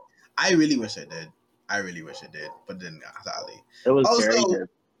that. I really wish I did, but didn't sadly. It was also, very good.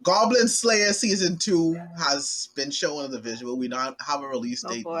 Goblin Slayer Season 2 has been shown as a visual. We don't have a release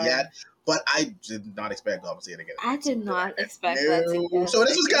date yet, but I did not expect Goblin Slayer to get it. I did not expect that to get So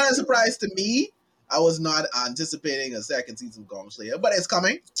this was kind of a surprise to me. I was not anticipating a second season of Goblin Slayer, but it's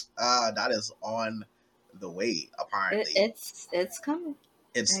coming. That is on the way, apparently. It's coming.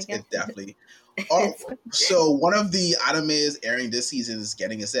 It's definitely. So one of the animes airing this season is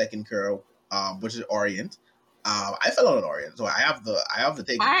getting a second curl, which is Orient. I fell out on Orient, so I have the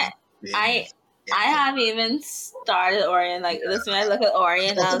take. I haven't even started Orient. Like this, when I look at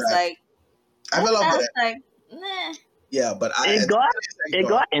Orient, I was like, I fell out with it. Like, nah. Yeah, but it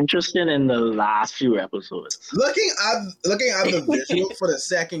got interesting in the last few episodes. Looking at the visual for the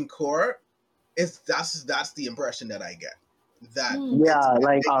second core, that's the impression that I get. That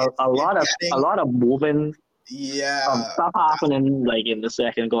a lot of moving. Yeah, stuff happening like in the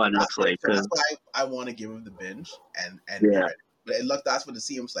second go. It looks like that's why I want to give him the binge and yeah. But that's what it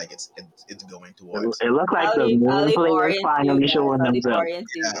seems like. It's going towards. It looked like the movie players finally showing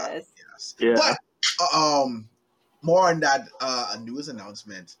themselves. Yeah. But more on that news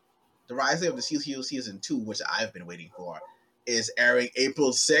announcement. The Rising of the Shield Hero Season 2, which I've been waiting for, is airing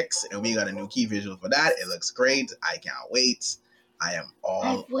April 6th, and we got a new key visual for that. It looks great. I can't wait. I am all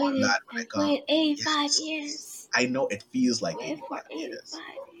on that when it comes. I've waited 85 years. I know it feels like 85 years.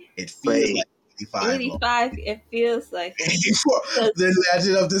 It feels like 85. 85, it feels like the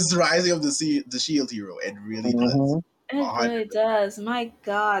Legend of this Rising of the Shield Hero. It really does. It really does. My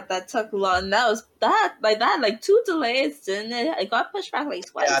God, that took long. That was like 2 delays, didn't it? It got pushed back like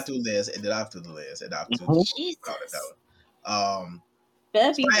twice. Yeah, 2 delays. It did have 2 delays. It have 2 delays. Jesus.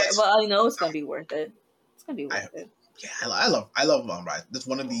 Better be well, I know it's gonna be worth it. It's gonna be worth it. Yeah, I love Rise. It's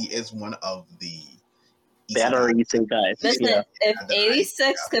one of the better eating guys. Listen, if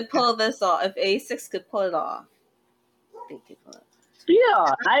 86 could pull this off, if 86 could pull it off, they could pull it.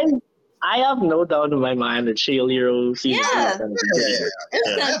 Yeah, I have no doubt in my mind that Shield Hero season 2 is gonna be good.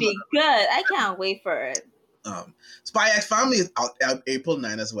 It's gonna be good. I can't wait for it. Spy X Family is out April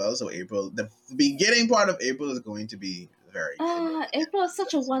 9 as well. So the beginning part of April is going to be very good. April is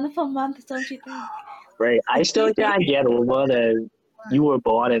such a wonderful month, don't you think? Right. I still can't get over that you were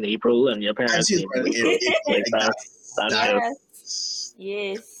born in April and your parents came in April.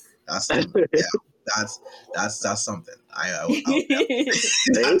 Yes. That's something. Yeah. That's something. That's something.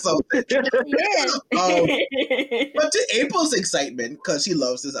 Yes. But to April's excitement, because she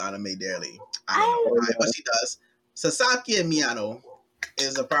loves this anime dearly. I don't know why, but she does. Sasaki and Miyano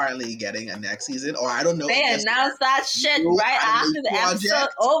is apparently getting a next season, or I don't know. They announced that shit right after the episode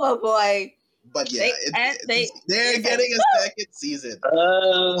over, boy. But yeah, they're getting a second season. For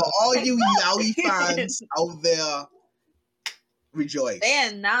all you yaoi fans out there, rejoice. They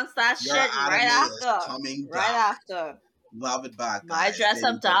announced that shit right after. Coming right after. Love it back. My Dress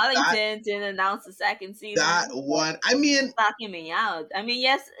Up Darlington didn't announce the second season. That one, I mean, fucking me out. I mean,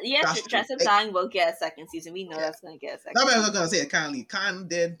 yes, Dress Up Darling will get a second season. We know that's gonna get a second. No, I was gonna say it kind of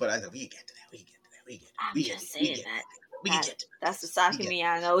did, but I said we get to that. I'm just saying that. That's the Saki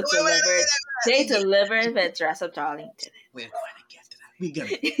Miyano delivered. They delivered with Dress Up Darlington. We're going to get to that. We get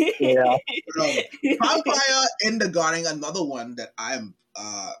it. Yeah. Vampire in the Garden, another one that I'm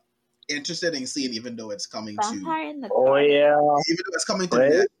interested in seeing, even though it's coming Vampire in the Oh Garden. yeah. even though it's coming to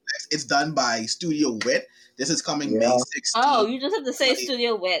Right? Netflix. It's done by Studio Wit. This is coming May 16th. Oh, you just have to say 20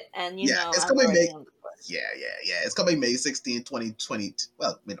 Studio Wit, and you Yeah, know it's I'm coming already May. on the course. Yeah. It's coming May 16th, 2020.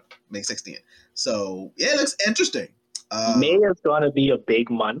 Well, May 16th. So yeah, it looks interesting. May is going to be a big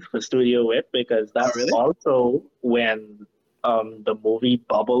month for Studio Whip because that's really? also when the movie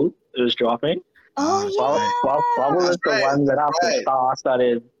Bubble is dropping. Oh Bubble That's is the right. one that has Right. the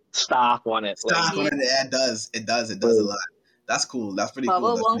star-studded staff on it. Staff on it. Yeah, it does a lot. That's cool. That's pretty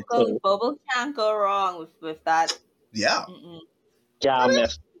cool. That's pretty cool. Bubble can't go wrong with that. Yeah. Can't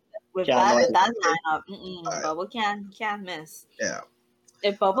miss. With Can't miss. that lineup. Right. Bubble can't miss. Yeah.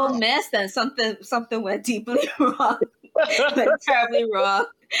 If Bubble missed, then something went deeply wrong. Went terribly wrong.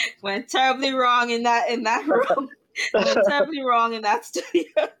 Went terribly wrong in that room. Went terribly wrong in that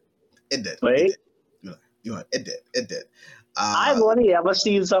studio. It did. Wait. It did. I've only ever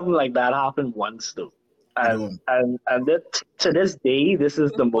seen something like that happen once, though. And to this day, this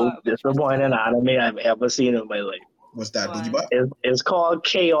is the most disappointing anime I've ever seen in my life. What's that? It's called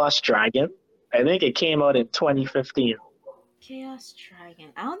Chaos Dragon. I think it came out in 2015. Chaos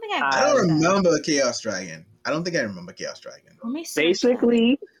Dragon. I don't think I don't remember Chaos Dragon. I don't think I remember Chaos Dragon.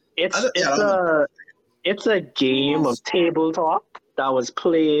 Basically, it's a game of tabletop that was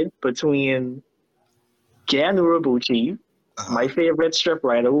played between Gen Urobuchi, my favorite strip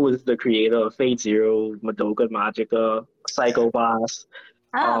writer, who was the creator of Fate Zero, Madoka Magica, Psycho Pass.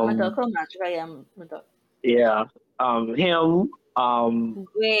 Madoka Magica, yeah. Him.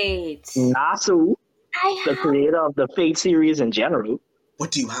 Wait. Nasu, the creator of the Fate series in general. What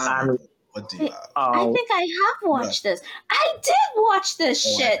do you have? I think I have watched this. I did watch this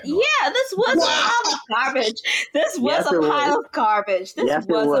shit. Yeah, this was a pile of garbage. This was a pile of garbage. This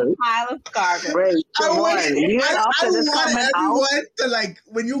was a pile of garbage. Wait, I want everyone to, like,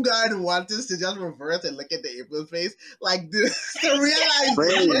 when you guys watch this, to just reverse and look at the April's face, like, to realize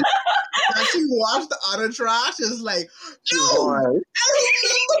that she watched the other trash is like, no, I remember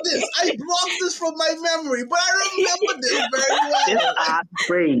this. I blocked this from my memory, but I remember this very well.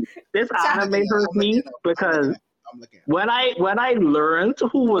 This anime hurt me because when I learned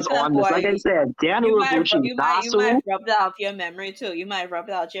who was on this, like I said, Dan Urobuchi, you might rub it out your memory too. You might rub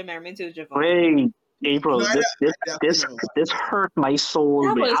it out your memory too, Javon. Wait, April, this hurt my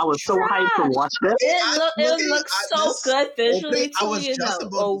soul. Man. I was so hyped to watch this. It looks so good visually too. You know,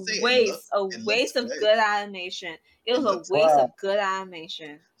 a waste of good animation. It was a waste of good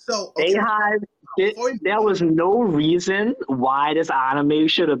animation. So there was no reason why this anime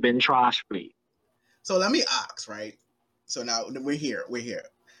should have been trash free. So let me ask, right? So now we're here.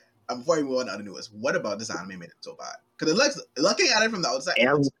 Before we move on to the news, what about this anime made it so bad? Because it looks, looking at it from the outside,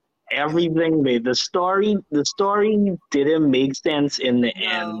 everything made the story didn't make sense in the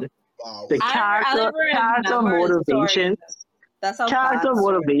end. Wow. The character motivations. Character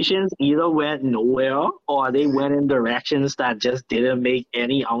motivations either went nowhere or they went in directions that just didn't make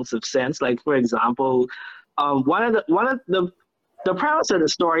any ounce of sense. Like, for example, one of the premise of the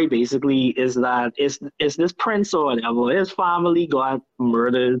story basically is that it's this prince or whatever. His family got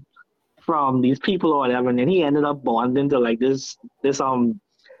murdered from these people or whatever, and then he ended up bonding to like this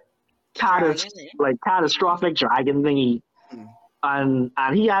catastrophic dragon thingy, and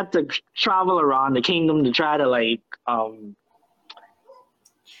he had to travel around the kingdom to try to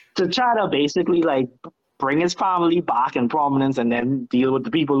basically like bring his family back in prominence and then deal with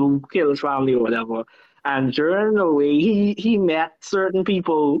the people who killed his family or whatever. And during the way, he met certain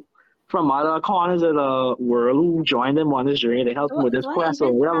people from other corners of the world who joined him on this journey to help him with this quest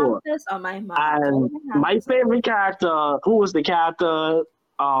or whatever. And my favorite character, who was the character,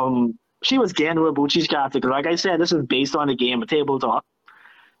 she was Gen Urobuchi's character, because like I said, this is based on a game of tabletop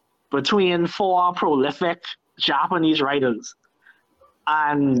between 4 prolific Japanese writers.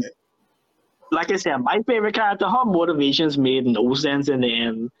 And like I said, my favorite character, her motivations made no sense in the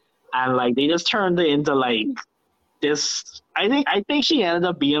end. And like they just turned it into like this. I think she ended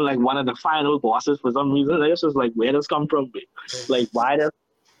up being like one of the final bosses for some reason. It's just like, where does come from? Like why does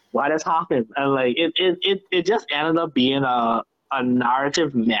happen? And like it just ended up being a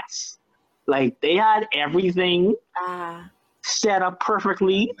narrative mess. Like they had everything set up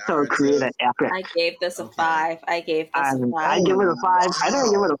perfectly to create an epic. I gave this a 5. I give it a 5. I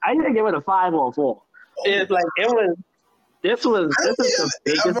didn't give it a 5 or a 4. It's like This was the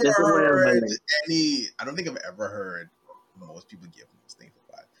biggest disappointment. I don't think I've ever heard most people give this thing a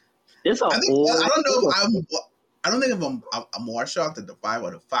 5. I don't think I'm more shocked at the 5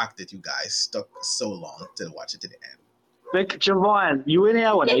 or the fact that you guys stuck so long to watch it to the end. Javon, you in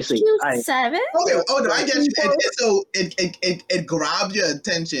here? What I say? Seven? Okay. Oh no, I get you. So it grabbed your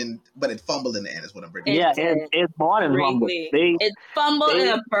attention, but it fumbled in the end. Is what I'm bringing. Yeah, it's more than fumble. It fumbled in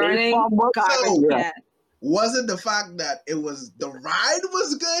a burning garbage can. Was it the fact that it was the ride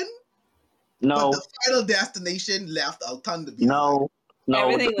was good? No. But the final destination left a ton to be. No.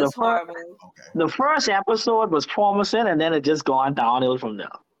 Everything was horrible. Okay. The first episode was promising, and then it just gone downhill from there.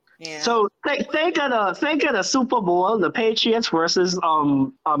 Yeah. So think of the Super Bowl, the Patriots versus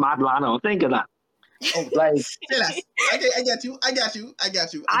Atlanta. Think of that. Oh, like I got you.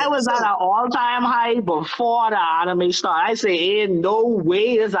 I was at an all-time high before the anime started. I say, ain't no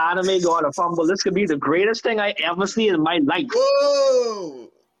way this anime gonna fumble. This could be the greatest thing I ever see in my life. Whoa!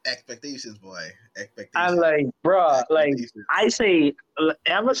 Expectations, boy. Expectations. I'm like, bro, like I say,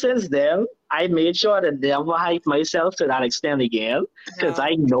 ever since then, I made sure to never hype myself to that extent again, because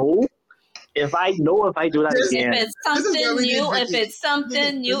I know if I do that again, if it's something new, if it's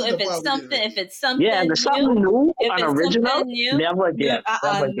something yeah, if it's something new, an original, never again.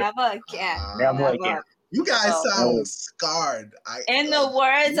 Never again. You guys sound scarred. In the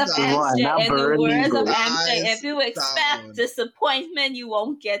words of MJ, if you expect disappointment, you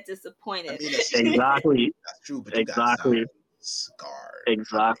won't get disappointed. I mean, exactly. That's true, but exactly. You guys sound scarred.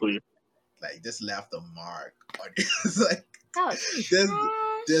 Exactly. Like this left a mark. It's like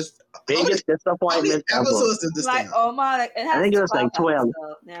this biggest disappointment ever. Episodes did this like thing? I think it was like 12.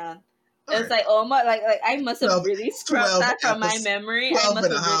 Yeah. It's like like I must have really scrubbed that from my memory. I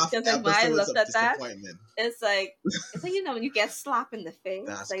must have because like when I looked at that, it's like when you get slapped in the face.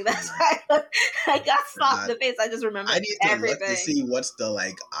 That's why I got slapped in the face. I just remember everything. Look to see what's the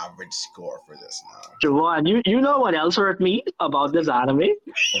average score for this now. Javon, you know what else hurt me about this anime?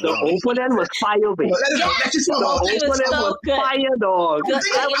 The opening was fire, baby. The opening was fire, dog.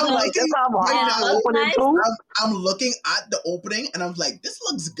 I'm like, this opening too. I'm looking at the opening and I'm like, this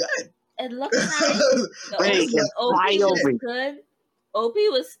looks good. It looks nice. OP was good. OP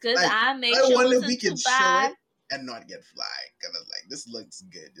was good. The animation wasn't too bad. And not get flagged. Kind of like this looks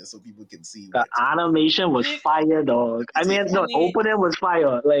good, just so people can see. The animation was fire, dog. I mean, the opening was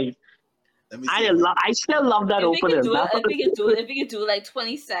fire. Like, I still love that opening. If we could do like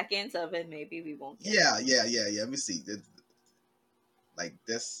 20 seconds of it, maybe we won't. Yeah. Let me see. Like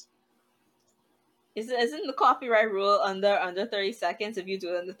this. Isn't the copyright rule under 30 seconds? If you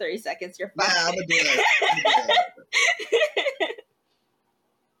do it under 30 seconds, you're fine. Yeah, I'm gonna do that.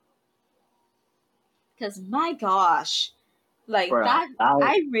 Because my gosh, like bruh, that,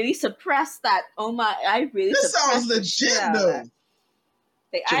 I really suppressed that. Oh my, I really. This sounds legit though.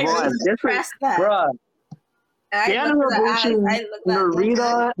 Like, I really suppressed that. Bruh.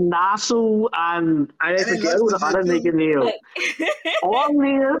 Narita, Nasu, and I forget who the other nigga knew. All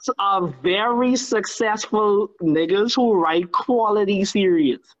these are very successful niggas who write quality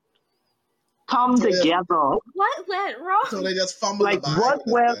series. Come together. What went wrong? So they just fumbled. Like, what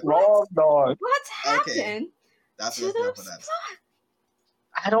went wrong, dog? What happened? Okay. That's to what's for that.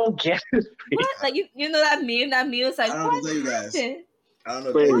 I don't get it. What? Like you know that meme? That meme is like, what happened? I don't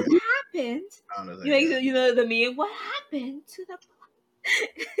know. What happened? I don't know. You know the meme. What happened to the?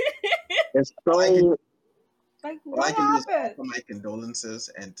 It's so. What I can happened? offer my condolences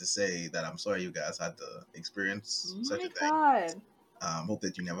and to say that I'm sorry you guys had to experience such a thing. God. Hope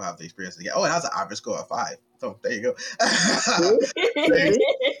that you never have to experience it again. Oh, it has an average score of 5. So there you go. There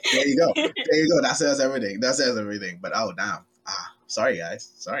you go. That says everything. But oh damn. Sorry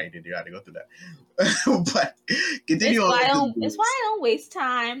guys. Sorry did you have to go through that. But continue on. It's why I don't waste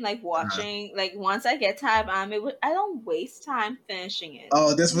time watching. Like once I get tired of anime, I don't waste time finishing it.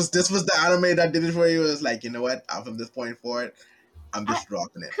 Oh, this was the anime that did it for you. It was like, you know what? From this point forward, I'm just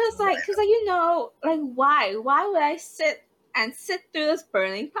dropping it. Cause why would I sit through this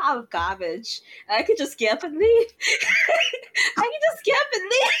burning pile of garbage? I could just get up and leave.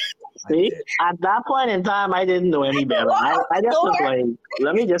 See, at that point in time, I didn't know any better. I just was like,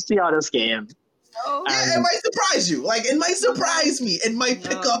 let me just see how this game. Yeah, it might surprise you. Like, it might surprise me. It might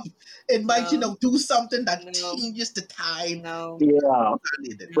pick up. It might, do something that changes the time. No. Yeah.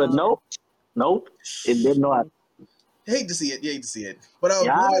 But nope. It did not. Hate to see it. But I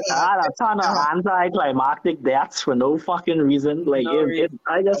had a ton of anticlimactic deaths for no fucking reason. Like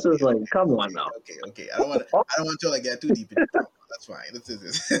I guess it's like, come on now. Okay. I don't want to get too deep into it. That's fine.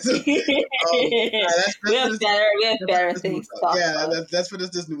 We have better things to talk about. Let's finish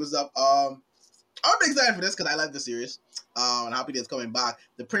this news up. I'm excited for this because I like the series. I'm happy that it's coming back.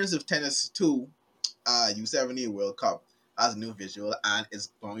 The Prince of Tennis 2 U17 World Cup has a new visual, and it's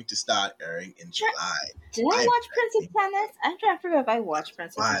going to start airing in July. Did I watch Prince of Tennis? I'm trying to figure if I watched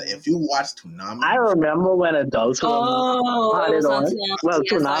Prince of Tennis. If you watch Toonami, I remember when Adult Swim had it on. Well,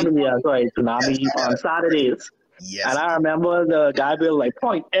 Toonami on Saturdays. Yes. And I remember the guy being like,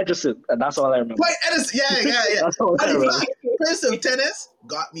 Point Edison. And that's all I remember. Point Edison, yeah. That's all I remember. Prince of Tennis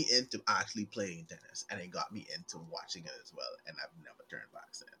got me into actually playing tennis, and it got me into watching it as well, and I've never turned back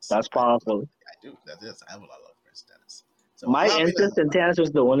since. That's powerful. I do. That's it. I have a lot of Prince Tennis. So my interest in tennis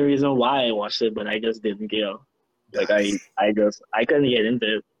was the only reason why I watched it, but I just didn't care. Like I couldn't get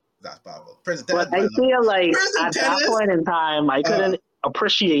into it. That's powerful. Prince of Tennis. But I feel like at that point in time, I couldn't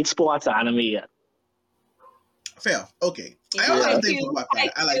appreciate sports anime yet. Fair. Okay. Yeah, I don't have to think about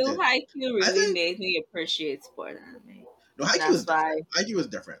that. I like it. Haikyuu really made me appreciate sport anime. No, Haikyuu was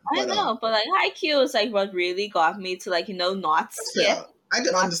different. I know, but like Haikyuu is like what really got me to like not skip. Fair. I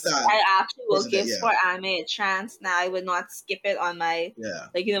can understand. I actually will give sport anime a chance. Now I would not skip it on my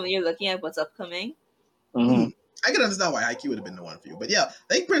when you're looking at what's upcoming. Mm-hmm. I can understand why Haikyuu would have been the one for you, but yeah,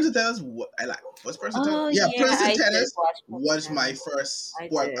 I think Prince of Tennis. What's Prince of Tennis? Prince of Tennis was my first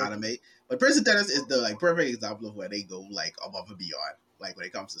sport anime. But Prince of Tennis is the perfect example of where they go like above and beyond. Like when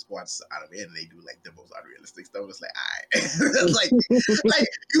it comes to sports anime, and they do like the most unrealistic stuff. It's like, alright, like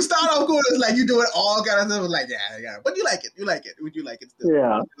you start off cool. It's like you do it all kind of stuff. Like yeah. But you like it. Would you like it still?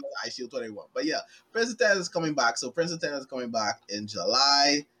 Yeah. I Shield 21. But yeah, Prince of Tennis is coming back. So Prince of Tennis is coming back in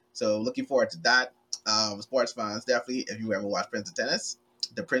July. So looking forward to that. Sports fans, definitely. If you ever watch Prince of Tennis,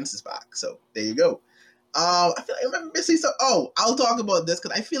 the Prince is back. So there you go. I feel like I'm missing some. Oh, I'll talk about this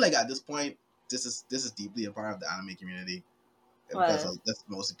because I feel like at this point, this is deeply a part of the anime community because that's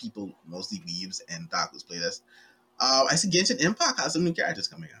mostly weebs and otakus play this. I see Genshin Impact has some new characters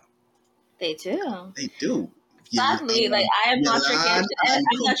coming out. They do. They do. Sadly, I am not your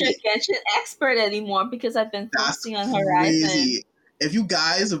Genshin expert anymore because I've been focusing on Horizon. Crazy. If you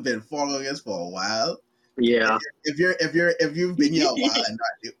guys have been following us for a while, if you've been here a while and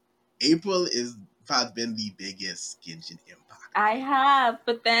not, April has been the biggest Genshin Impact. I have,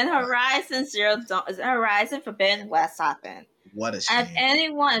 but then Horizon Horizon Forbidden West happened. What a shame. If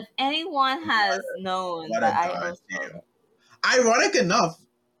anyone has known that I also, ironic enough,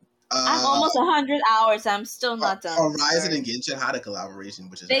 I'm almost 100 hours. I'm still not done. Horizon and Genshin had a collaboration,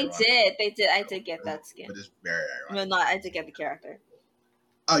 which is they did. I did get that skin. But it's very ironic. No, I did get the character.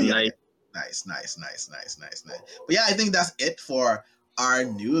 Oh yeah, nice. But yeah, I think that's it for our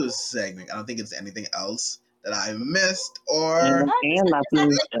news segment. I don't think it's anything else that I missed or. And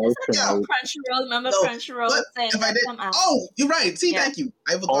nothing else. Crunchyroll. Remember Crunchyroll saying that come out. Oh, you're right. See, thank you.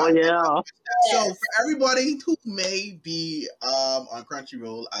 I forgot. Oh yeah. So for everybody who may be on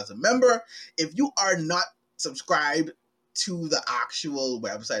Crunchyroll as a member, if you are not subscribed to the actual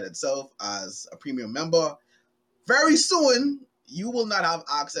website itself as a premium member, very soon you will not have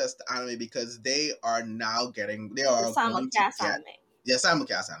access to anime because they are simulcast anime. Yeah,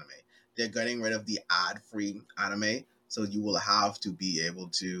 simulcast anime. They're getting rid of the ad-free anime, so you will have to be able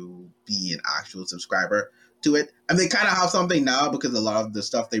to be an actual subscriber to it. And they kind of have something now because a lot of the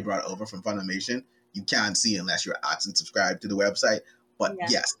stuff they brought over from Funimation, you can't see unless you're actually subscribed to the website. But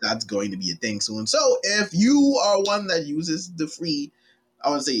yes, that's going to be a thing soon. So if you are one that uses the free,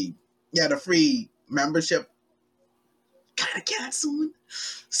 the free membership, kind of can't soon.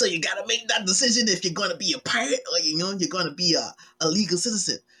 So you gotta make that decision if you're gonna be a pirate or you're gonna be a legal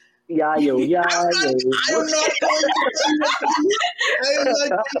citizen. I'm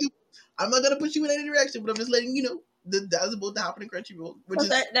not gonna push you in any direction, but I'm just letting you know that's about to happen in Crunchyroll.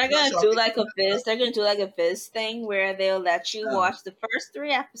 They're gonna do like a Viz. They're gonna do like a Viz thing where they'll let you watch the first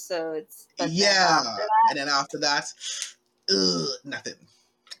 3 episodes. And then after that, nothing.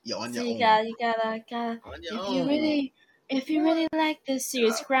 You're on your own. You gotta. If you really like this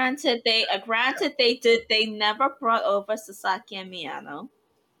series, granted they never brought over Sasaki and Miyano.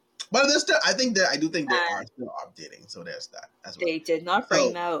 But I do think they are still updating, so there's that as well. They did not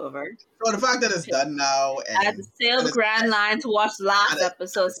bring that over. So the fact that it's done now, and I had to sail the Grand Line to watch the last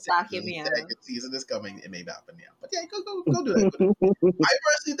episode, Sasaki and Miyano. The season is coming, it may happen now. But yeah, go do that. I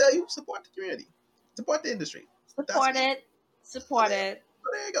personally tell you, support the community. Support the industry. Support it. So there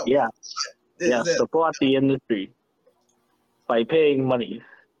you go. Yeah, support the industry. By paying money.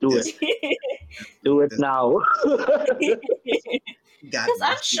 Do it. Do it now. Because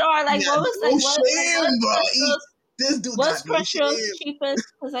I'm sure, what's Crunchyroll's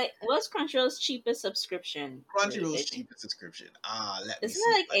cheapest? What's Crunchyroll's cheapest subscription? Crunchyroll's cheapest subscription. Isn't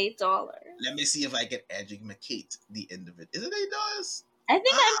it like $8? Let me see if I can educate the individual. Is it $8? I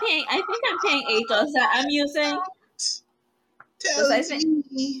think I'm paying $8. I'm using. Tell I think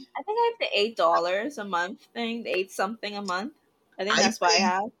me. I have the $8 a month thing, the 8 something a month. I think I that's what I pay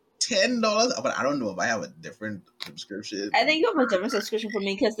have. $10, but I don't know if I have a different subscription. I think you have a different subscription for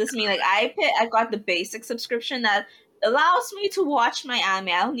me because this means like I got the basic subscription that allows me to watch my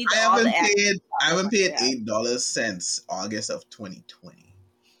anime. I don't need all the extra I haven't paid stuff. $8 since August of 2020.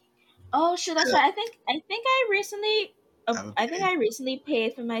 Oh shit, that's right. I think I recently haven't I think paid. I recently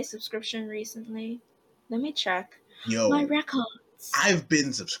paid for my subscription recently. Let me check Yo, my records. I've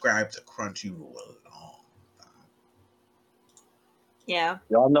been subscribed to Crunchyroll a long time. Yeah.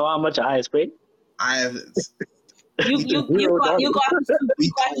 Y'all know how much I paid? I have. You got the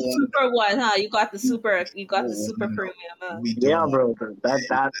super one, huh? You got the super premium. Huh? We Yeah, don't. bro. That's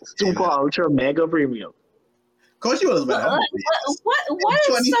super ultra mega premium. Crunchyroll is better. What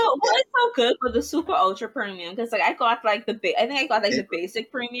is so good for the super ultra premium? Because like I got like the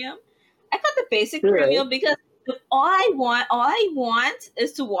basic premium. I got the basic premium because all I want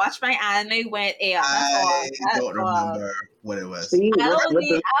is to watch my anime when it airs. I don't remember what it was. See, I don't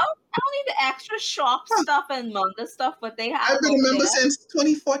need the extra shop stuff and manga stuff, but they have. I've been a member since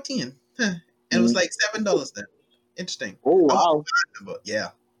 2014, and it was like $7 then. Interesting. Oh wow!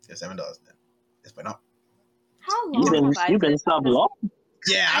 Yeah, $7 then. It's been up. How long You've been sub long?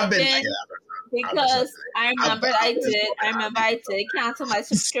 Yeah, I've been like because I remember I did cancel my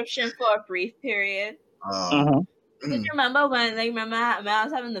subscription for a brief period. Did you remember when I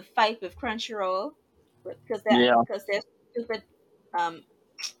was having the fight with Crunchyroll because they're stupid.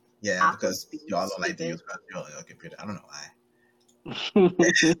 Yeah, because y'all don't like to use Crunchyroll on your computer. I don't know why. All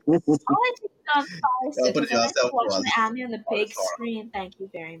I did was watch my anime on the big screen. Thank you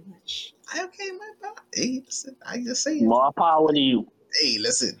very much. Okay, my bad. Hey, listen, I just say it. More power to you. Hey,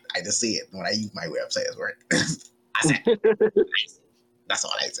 listen, I just say it when I use my website as word. I said, that's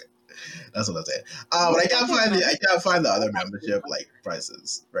all I said. That's what I said. But I can't find the other membership like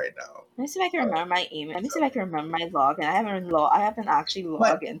prices right now. Let me see if I can remember my email. Let me see if I can remember my login. I haven't actually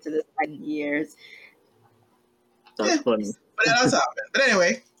logged into this in years. That's funny. But that's happened. But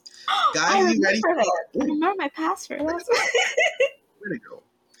anyway, guys, you ready? I remember my password. Ready to go.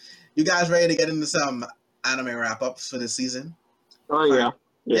 You guys ready to get into some anime wrap ups for this season? Oh yeah.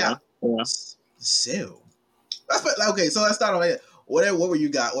 So okay. So let's start on it. What were you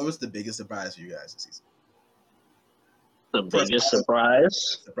got? What was the biggest surprise for you guys this season? The biggest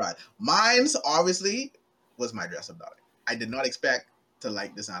surprise. Mine's obviously was My Dress Up Darling. I did not expect to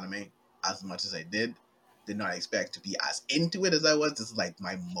like this anime as much as I did. Did not expect to be as into it as I was. This is like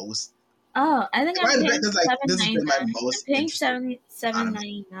my most. Oh, I think I'm paying this has been my most. I'm paying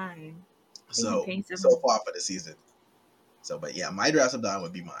 $7.99. So far for the season. So, but yeah, My Dress Up Darling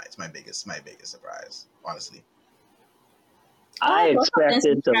would be mine. It's my biggest surprise, honestly. I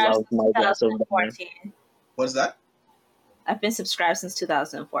expected to love My Dress Up Darling. What is that? I've been subscribed since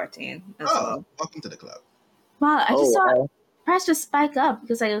 2014. Well. Welcome to the club. Wow, I just saw price just spike up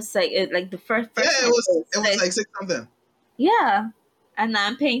because I was like the first. Yeah, it was like 6 something. Yeah, and now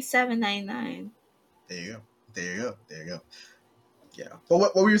I'm paying $7.99. There you go. Yeah, but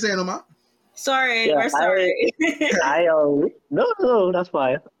what were you saying, Omar? Sorry, we're sorry. No, that's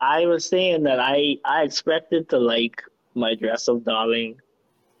fine. I was saying that I expected to like My Dress Up Darling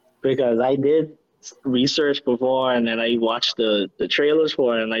because I did research before and then I watched the trailers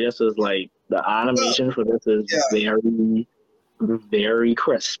for it and I just was like the animation for this is very, very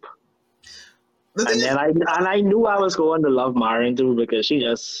crisp. I knew I was going to love Marin too because she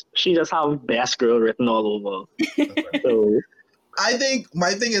just have best girl written all over. So I think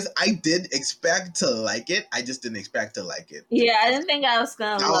my thing is I did expect to like it. I just didn't expect to like it. Yeah, I didn't think I was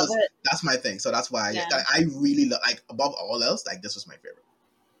gonna love it. That's my thing. So that's why I really like above all else. Like this was my favorite.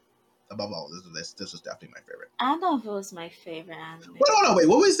 Above all, this was definitely my favorite. I don't know if it was my favorite anime. Wait.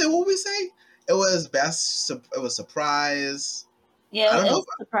 What would we say? It was best. It was surprise. Yeah, it was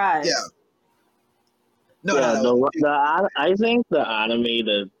surprise. Yeah. No. I think the anime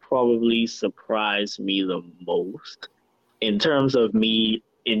that probably surprised me the most, in terms of me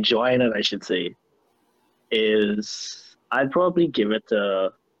enjoying it, I should say, is I'd probably give it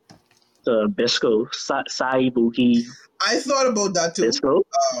to Bisco Saibuki. I thought about that too. Bisco.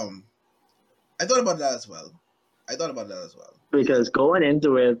 I thought about that as well. Because going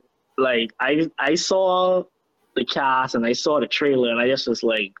into it, like I saw the cast and I saw the trailer and I just was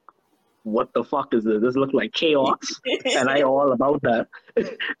like, what the fuck is this? This looked like chaos. And I all about that.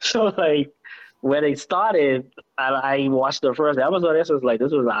 So like when it started and I watched the first episode, this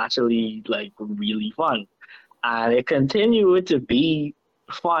was actually like really fun. And it continued to be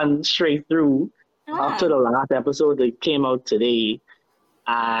fun straight through up to the last episode that came out today.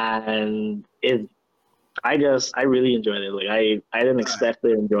 And I really enjoyed it. Like I didn't expect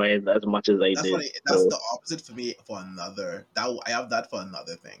to enjoy it as much as I That's did. funny. That's the opposite for me. For another, I have that for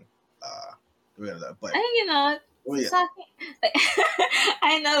another thing. But I think like,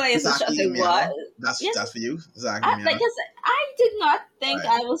 I know like it's a shock. Zaki and Like what? Meow. That's for you, Zaki and Meow. Because I did not think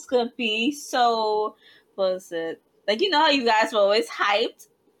I was gonna be so. What was it? Like how you guys were always hyped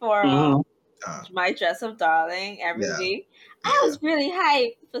for my dress up darling every week. I was really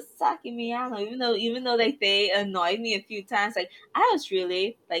hyped for Saki Miyano, even though like they annoyed me a few times. Like I was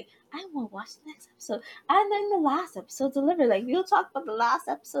really like I want to watch the next episode, and then the last episode delivered. Like we'll talk about the last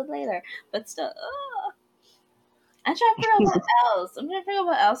episode later, but still, I'm trying to figure out what else. I'm trying to figure out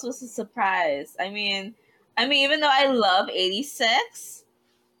what else was a surprise. I mean, even though I love 86.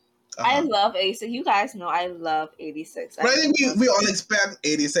 I love 86. You guys know I love 86. But I think we all expect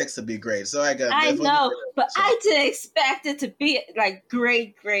 86 to be great. So I know, but I didn't expect it to be like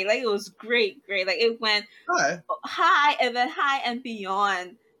great. Like it was great. Like it went high and then high and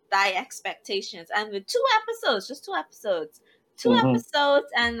beyond thy expectations. And with just two episodes,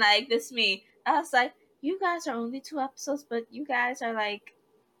 and like this me, I was like, you guys are only 2 episodes, but you guys are like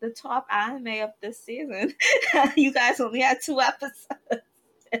the top anime of this season. You guys only had 2 episodes.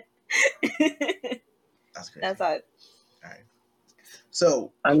 That's crazy. That's all right.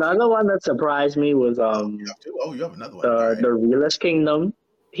 So another one that surprised me was you have another one. The Realist Kingdom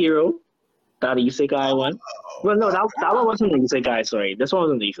hero, that isekai one. Well, no, that one wasn't the isekai. Sorry, this one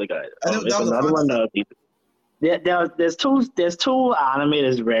wasn't the isekai. It's another one that there's two anime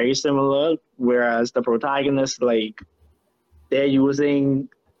that's very similar, whereas the protagonist like they're using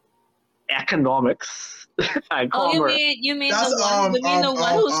economics. You mean the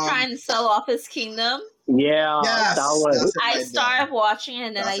one who's trying to sell off his kingdom? Yeah, that was. I started watching it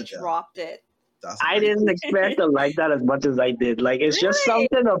and then I dropped it. I didn't expect to like that as much as I did. Like it's just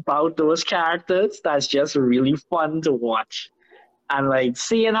something about those characters that's just really fun to watch, and like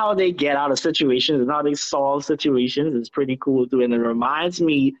seeing how they get out of situations and how they solve situations is pretty cool too. And it reminds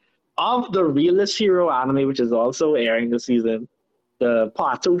me of the Realist Hero anime, which is also airing this season. The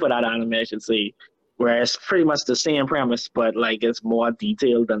part 2 for that anime, I should say. Where it's pretty much the same premise, but like it's more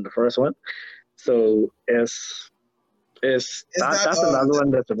detailed than the first one. So that's another one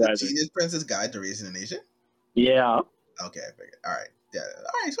that's surprising. Genius Princess Guide to Raising a Nation? Yeah. Okay, I figured. All right. Yeah.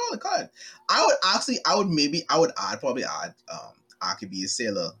 All right, so the card. I would probably add Akibi's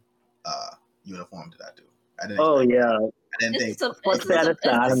sailor uniform to that too. I didn't think it's a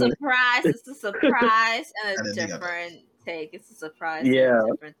surprise. It's a surprise and a different take. It's a surprise. Yeah.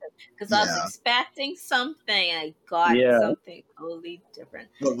 Because I was expecting something and I got something totally different.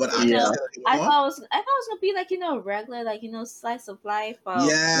 I thought it was gonna be like regular like slice of life. Like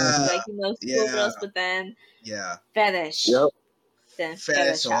schoolgirls, but then fetish. Yep. Then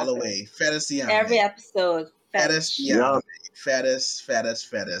fetish all the way. Fetish every episode. Fetish. Fetish.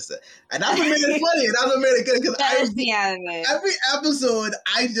 And that's what made it funny. That's what made it good because every episode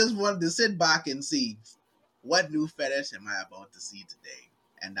I just wanted to sit back and see what new fetish am I about to see today,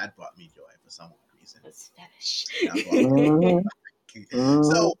 and that brought me joy for some reason. It's fetish.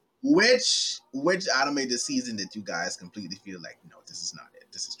 So, which anime this season did you guys completely feel like, no, this is not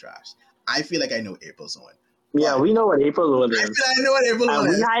it. This is trash? I feel like I know April's one. Yeah, we know what April One is. I know what April One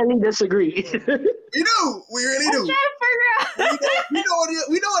is. We highly disagree. We do. We really do. I'm trying to figure out. We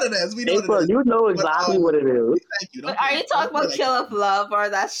know what it is. April, you know exactly what it is. Thank you. But are you talking about Kill of Love or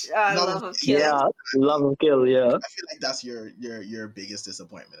that's Love of Kill? Yeah, Love of Kill. Yeah. I feel like that's your biggest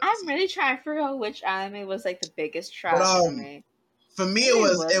disappointment. I'm really trying to figure out which anime was like the biggest trash for me. For me,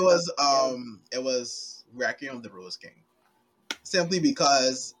 it was Requiem of the Rose King. Simply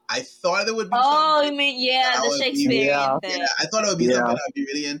because I thought it would be. Oh, you mean the Shakespearean thing? Yeah, I thought it would be something I'd be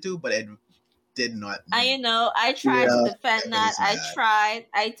really into, but it did not. I tried to defend that.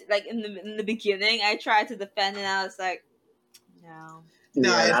 I like in the beginning. I tried to defend it. And I was like, no.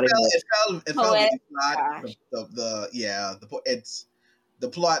 No, it felt really flat. The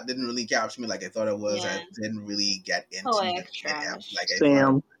plot didn't really capture me like I thought it was. I didn't really get into it like I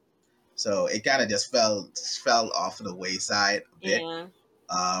thought. So it kind of just fell off the wayside a bit.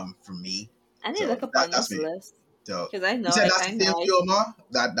 For me. I need to look up on this list. Because I know. You said that's the same film,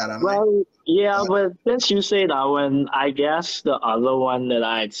 that I'm well, yeah, but since you say that one, I guess the other one that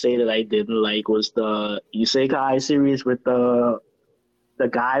I'd say that I didn't like was the Isekai series with the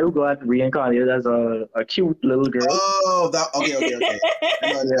guy who got reincarnated as a cute little girl. Oh, okay.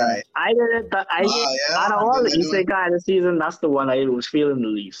 I didn't. Out of all the Isekai this season, that's the one I was feeling the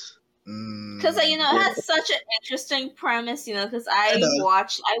least. Because it has such an interesting premise, because I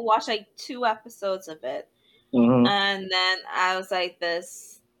watched like 2 episodes of it, and then I was like,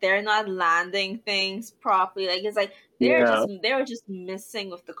 this they're not landing things properly. Like it's like they were just missing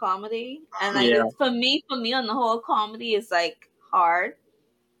with the comedy. And like it's, for me on the whole, comedy is like hard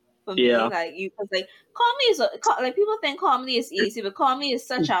for me. Like because like comedy is like people think comedy is easy, but comedy is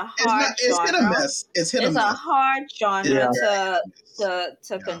such a hard genre. Hit or miss. It's hit or miss. A hard genre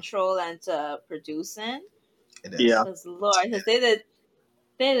to control and to produce in. It is. Because Lord, because they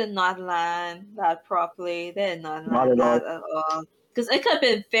did not land that properly. They did not land that at all. Because it could have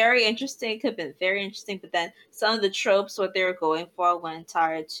been very interesting. But then some of the tropes, what they were going for, went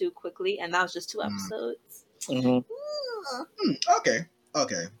tired too quickly, and that was just 2 episodes. Okay.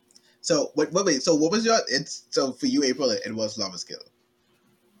 So wait. So what was your? So for you, April, it was Love is Kill,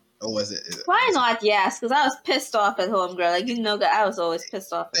 or was it? Why not? Yes, because I was pissed off at Homegirl. Like I was always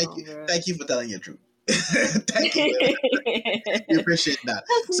pissed off at Homegirl. Thank you for telling your truth. Thank you. We appreciate that.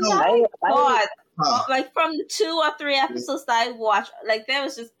 So God. Like from the 2 or 3 episodes that I watched, like there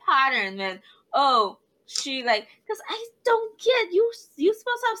was this pattern, man. Oh, she like, because I don't get you supposed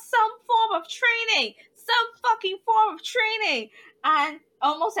to have some form of training, some fucking form of training, and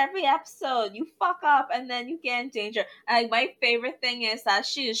almost every episode you fuck up and then you get in danger. And like, my favorite thing is that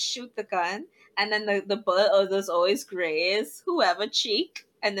she just shoot the gun and then the bullet does always graze whoever cheek.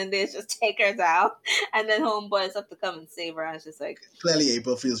 And then they just take her down, and then homeboys have to come and save her. I was just like, clearly,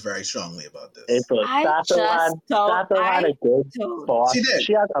 April feels very strongly about this. April, Sato had a good boss. She did.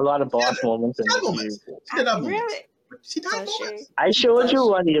 She had a lot of boss moments in the series. She did have moments. She had moments. I showed you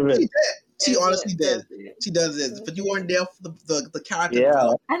one even. She did. She honestly did. She does this, but you weren't there for the character.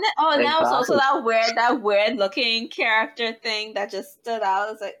 Yeah. And then that was also that weird looking character thing that just stood out.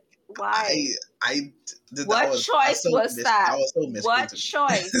 I was like, why? What choice was that? I was so what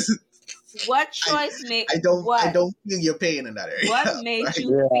choice? What choice made? I don't feel your pain in that area. What made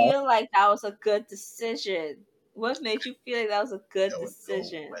you feel like that was a good decision? What made you feel like that was a good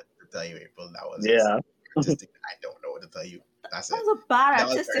decision? What to tell you, April? That was I don't know what to tell you. That was a bad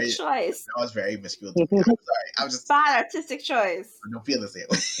artistic choice. That was very minuscule to me. I'm sorry. I was just bad artistic choice. I don't feel the same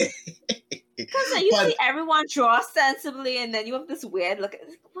way. Because you see everyone draw sensibly, and then you have this weird look.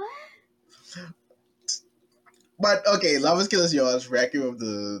 What? But okay, Love is Kill is yours. Requiem of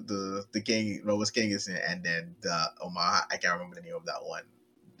the King, Lois King is in, and then the Omar. I can't remember the name of that one.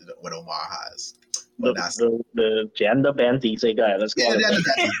 What Omar has. But the gender bending guy. Let's go. Yeah, it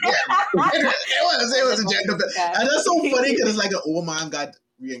was a gender bend, and that's so funny because it's like an old man got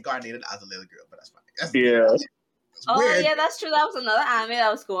reincarnated as a little girl. But that's fine. That's weird. Yeah, that's true. That was another anime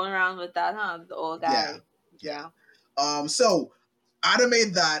that was going around with that, huh? The old guy. Yeah. So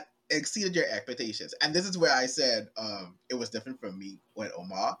anime that exceeded your expectations, and this is where I said it was different from me when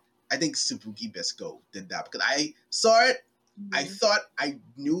Omar. I think Tsubuki Bisco did that because I saw it. Mm-hmm. I thought I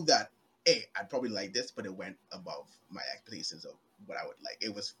knew that I'd probably like this, but it went above my expectations of what I would like.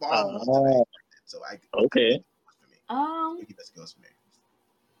 It was far more than I expected. So Tsubuki Bisco was for me.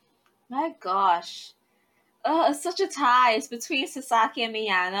 My gosh. It's such a tie. It's between Sasaki and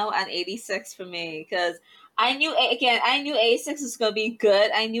Miyano and 86 for me because I knew 86 was gonna be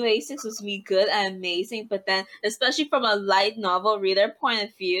good. I knew 86 was gonna be good and amazing, but then especially from a light novel reader point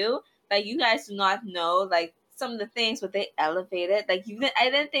of view, like you guys do not know like some of the things but they elevated. Like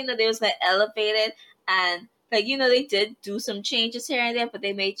I didn't think that they was gonna elevate it, and like they did do some changes here and there, but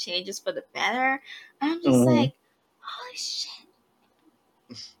they made changes for the better. And I'm just like, holy shit.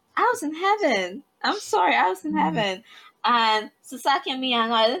 I was in heaven. I'm sorry, I was in heaven. And Sasaki and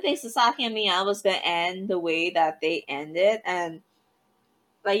Miyano, I didn't think Sasaki and Miyano was going to end the way that they ended. And,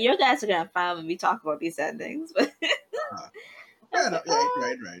 like, you guys are going to find when we talk about these endings. But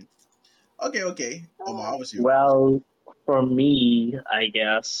right. Okay. Omar, what's yours? Well, for me, I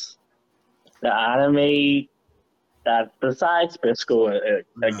guess, the anime that, besides Bisco,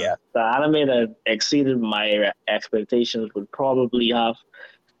 I guess, the anime that exceeded my expectations would probably have,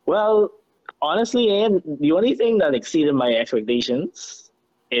 well, honestly, and the only thing that exceeded my expectations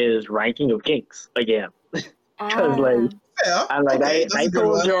is Ranking of Kings again. Because I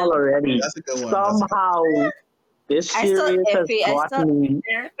told you all already, somehow this series has gotten me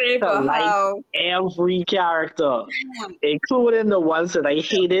to like every character, including the ones that I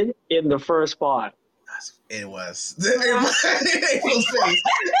hated in the first part. It was.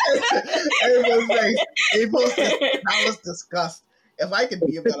 April's face. That was disgust. If I could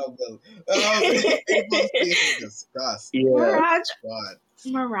be a better will. April's face is disgust. Yeah.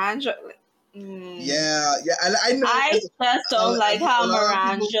 Mirage. Yeah. I know. I just don't like how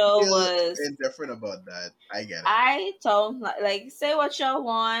Miranjo was indifferent about that. I get it. I don't like say what y'all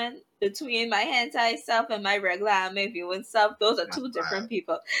want between my hentai self and my regular anime viewing self. Those are two different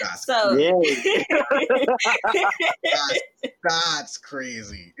people. So that's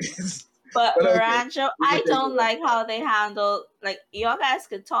crazy. But Miranjo, I don't like how they handle. Like y'all guys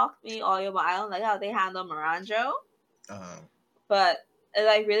could talk to me all you want. I don't like how they handle Miranjo. But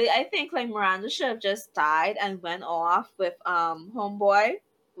like really, I think like Miranjo should have just died and went off with Homeboy.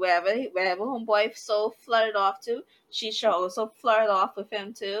 Wherever Homeboy so flirted off to, she should also flirt off with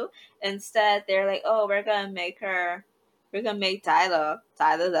him too. Instead, they're like, oh, we're gonna make Tyler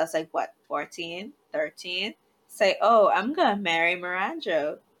that's like what, 14, 13, say, oh, I'm gonna marry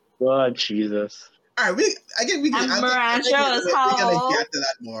Miranjo. Oh Jesus. All right, we can. Miranjo is how we're gonna old? get to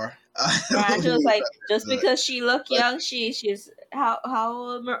that more. Miranjo is like just because she look young, she's how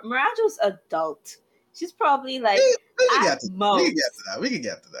old? Miranjo's adult. She's probably like we can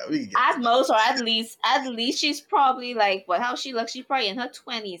get to that. At most, or at least she's probably like what? How she looks? She's probably in her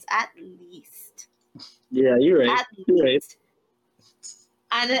 20s at least. Yeah, you're right. At least.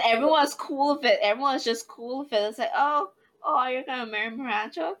 And then everyone's cool with it. Everyone's just cool with it. It's like, oh, you're gonna marry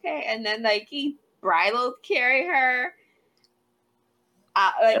Miranjo, okay? And then like he bridal carry her.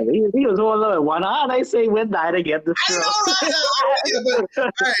 He was all over. Why not? I say when die to get this. I know,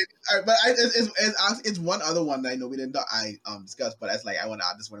 right? All right, but it's one other one that I know we didn't discuss, but it's like I want to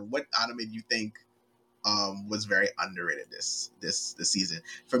add this one. What anime do you think was very underrated this season?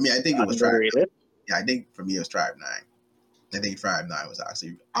 For me, I think it was Tribe. Yeah, I think for me it was Tribe 9. I think Tribe 9 was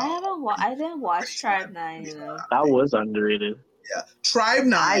actually. I didn't watch Tribe 9. You know, that was underrated. Yeah, Tribe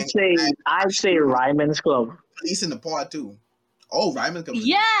 9. I'd say Ryman's Club. Police in the Pod too. Oh, Ryman's Club.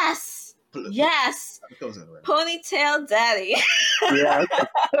 Yes. Ponytail Daddy. Yeah.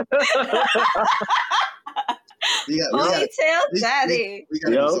 Ponytail Daddy. We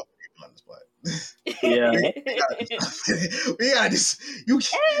gotta do something on this pod. Yeah. we gotta just you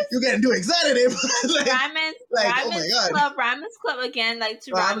getting too excited. Ryman's Club again. Like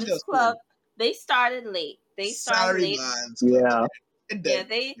to Ryman's Club, they started late. They started late,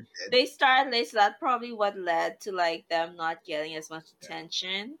 so that's probably what led to like them not getting as much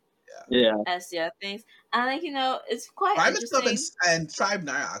attention. As the other things. And like, you know, it's quite Ryman's interesting. Club and Tribe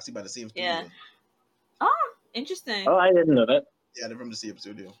 9 are actually by the same studio. Yeah. Oh, interesting. Oh, I didn't know that. Yeah, they're from the same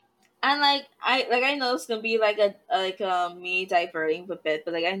studio. And like I know it's gonna be like me diverting a bit,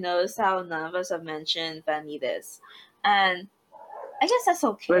 but like I noticed how none of us have mentioned Vanitas. And I guess that's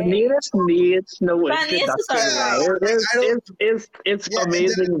okay. Vanitas needs no introduction. It's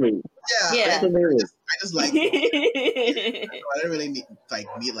amazing. Yeah. I just like it. I didn't really need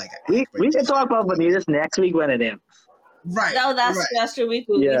we can talk about Vanitas next week when it ends. Right. No, that's true. We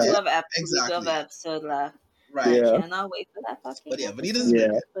do have episode left. Right. Yeah. I cannot wait for that fucking. But yeah, Vanitas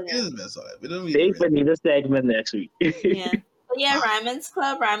is best on it. We don't Big Vanitas segment next week. Yeah. But yeah, Ryman's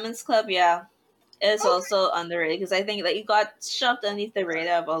Club, yeah. Is also underrated because I think that you got shoved underneath the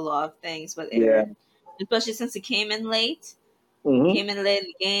radar of a lot of things, but especially since it came in late in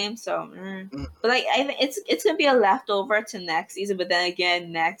the game. So, but like I think it's gonna be a leftover to next season. But then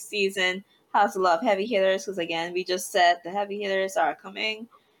again, next season has a lot of heavy hitters because again, we just said the heavy hitters are coming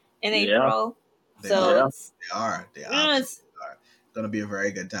in April. They are. It's gonna be a very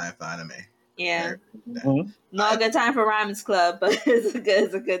good time for anime. Yeah. Not a good time for Ryman's Club, but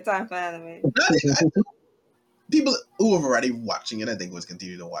it's a good time for anime. People who are already watching it, I think, was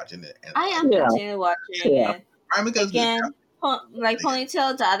continue to watching it. I am continuing watching it again. Like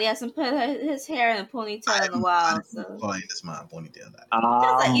Ponytail Daddy hasn't put his hair in a ponytail in a while. Calling this man Ponytail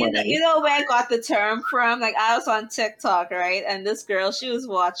Daddy. You know where I got the term from? Like I was on TikTok, right? And this girl, she was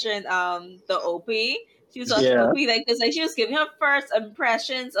watching the OP. She was watching OP like this, like she was giving her first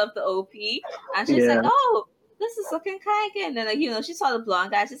impressions of the OP, and she's like, "Oh, this is looking kind of good." And then, like, you know, she saw the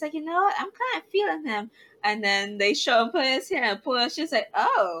blonde guy. She's like, "You know what? I'm kind of feeling him." And then they show him put his hair and pull. She's like,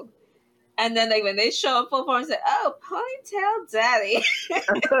 "Oh." And then, like when they show him full form, she's like, "Oh, Ponytail Daddy."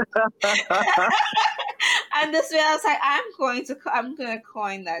 And this way, I was like, "I'm gonna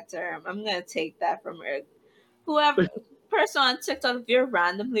coin that term. I'm gonna take that from her. Whoever." Person on TikTok, if you're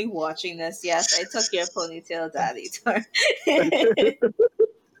randomly watching this, yes, I took your Ponytail Daddy turn.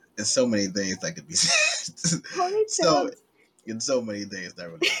 There's so many things that could be said. So many things that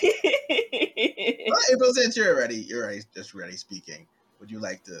would be well, April, since you're ready speaking, would you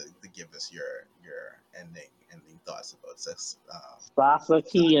like to give us your ending thoughts about this?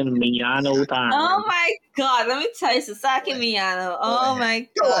 Sasaki and Miyano time. Oh my god, let me tell you, Sasaki and Miyano. Oh my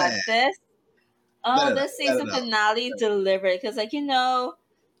god, this season finale delivered because, like, you know,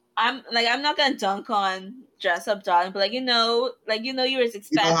 I'm not gonna dunk on Dress Up Darling, but like you was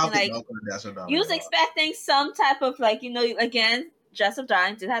expecting you was expecting some type of again, Dress Up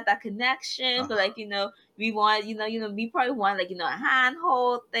Darling did have that connection, but like we want we probably want like a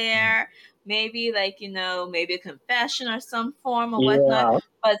handhold there, maybe maybe a confession or some form or whatnot.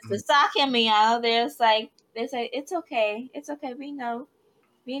 But Sasaki and Miyano, they say it's okay, we know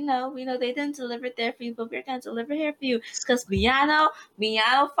they didn't deliver there for you, but we're gonna deliver here for you. Because Miyano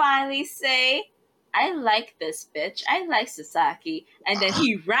finally say, I like this bitch. I like Sasaki. And then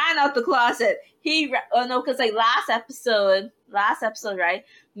he ran out the closet. Because like last episode, right?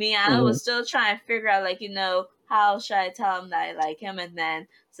 Miyano was still trying to figure out how should I tell him that I like him, and then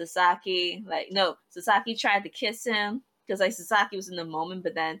Sasaki tried to kiss him because like Sasaki was in the moment,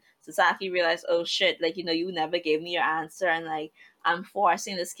 but then Sasaki realized, oh shit, you never gave me your answer, and like I'm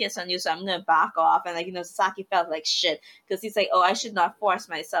forcing this kiss on you, so I'm gonna back off. And Sasaki felt like shit because he's like, oh, I should not force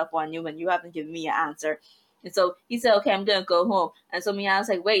myself on you when you haven't given me your answer. And so he said, okay, I'm gonna go home. And so Miyano's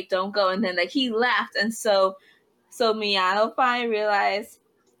like, wait, don't go. And then he left, and so Miyano finally realized,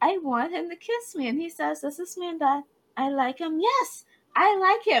 I want him to kiss me, and he says, does this mean that I like him? Yes, I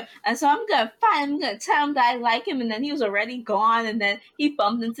like him. And so I'm gonna tell him that I like him. And then he was already gone, and then he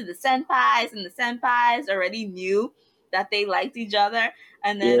bumped into the senpais, and the senpais already knew that they liked each other.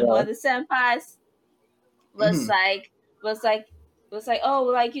 And then one of the senpais was like,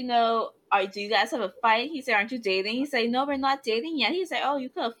 oh, do you guys have a fight? He said, aren't you dating? He said, no, we're not dating yet. He said, oh, you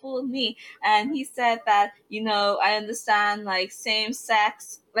could have fooled me. And he said that, I understand same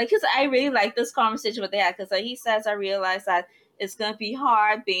sex, because I really like this conversation with they had, because he says, I realized that it's going to be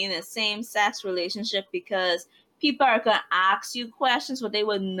hard being in a same sex relationship because people are going to ask you questions but they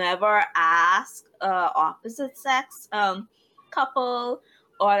would never ask opposite sex couple,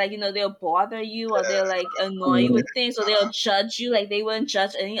 or they'll bother you, or they'll annoy you with things, or they'll judge you like they wouldn't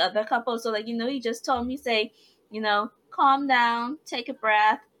judge any other couple. So he just told me, say, calm down, take a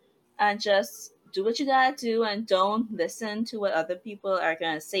breath, and just do what you gotta do, and don't listen to what other people are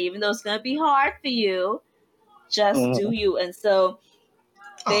gonna say, even though it's gonna be hard for you. Just do you. And so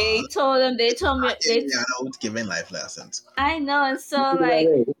they told me giving life lessons. I know. And so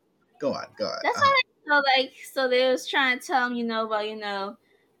go on. That's why so they was trying to tell him, about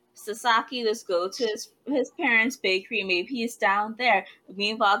Sasaki, let's go to his parents' bakery. Maybe he's down there.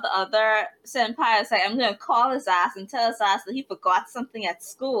 Meanwhile, the other senpai is like, I'm gonna call his ass and tell his ass that he forgot something at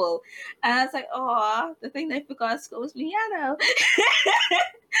school. And I was like, oh, the thing they forgot at school was Miyano.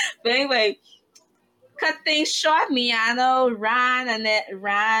 But anyway, cut things short, Miyano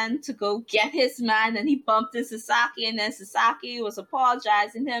ran to go get his man, and he bumped into Sasaki, and then Sasaki was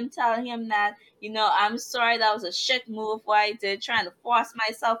apologizing to him, telling him that, I'm sorry, that was a shit move what I did, trying to force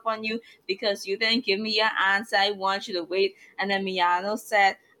myself on you because you didn't give me your answer. I want you to wait. And then Miyano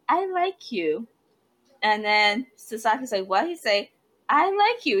said, I like you. And then Sasaki said, what? He said, I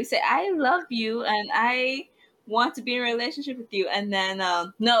like you. He said, I love you, and I want to be in a relationship with you. And then,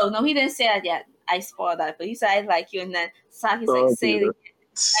 no, he didn't say that yet. I spoiled that, but he said, I like you. And then Saki's say it again.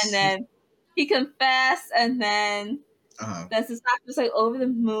 And then he confessed, and then Sasaki was over the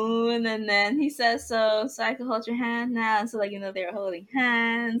moon. And then he says, so I can hold your hand now. And so they were holding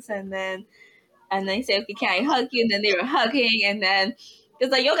hands. And then he said, okay, can I hug you? And then they were hugging. And then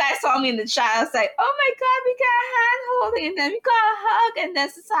it's you guys saw me in the chat. I was like, oh my God, we got a hand holding. And then we got a hug. And then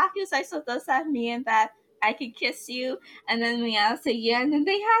Sasaki was so does that mean that I could kiss you? And then Miyano said, yeah. And then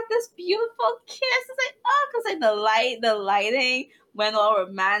they had this beautiful kiss. It's because the lighting went all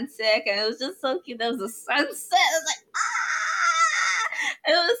romantic, and it was just so cute. There was a sunset.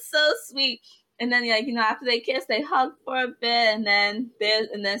 It was it was so sweet. And then after they kissed, they hugged for a bit, and then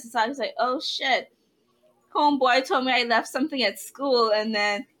Sasaki's like, oh shit, homeboy told me I left something at school. And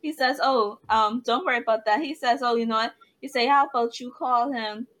then he says, oh, don't worry about that. He says, oh, you know what? You say, how about you call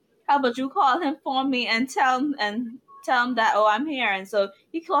him for me and tell him that, oh, I'm here. And so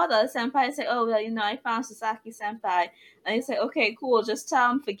he called the senpai and said, oh, well, I found Sasaki senpai. And he said, okay, cool, just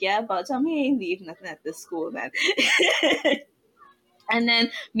tell him tell him he ain't leave nothing at this school then. And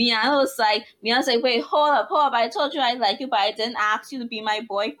then Miyano's like, wait, hold up, I told you I like you, but I didn't ask you to be my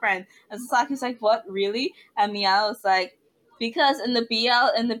boyfriend. And Sasaki's like, what, really? And Miyano's like, because in the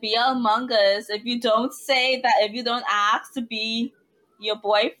BL mangas, if you don't ask to be your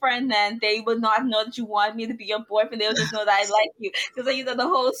boyfriend, then they would not know that you want me to be your boyfriend. They'll just know that I like you. Because the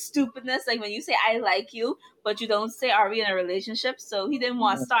whole stupidness, when you say I like you, but you don't say are we in a relationship. So he didn't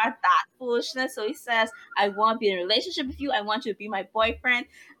want to start that foolishness. So he says, I want to be in a relationship with you. I want you to be my boyfriend.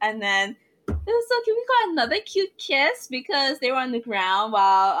 And then It was so cute. We got another cute kiss because they were on the ground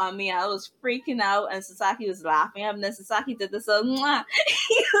while Mia was freaking out and Sasaki was laughing. And then Sasaki did this little mwah.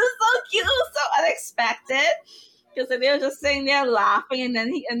 It was so cute. It was so unexpected. Because they were just sitting there laughing, and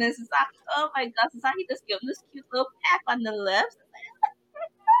then Sasaki, oh my god, Sasaki just gave him this cute little peck on the lips.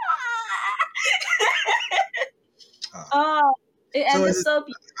 Oh, it ended so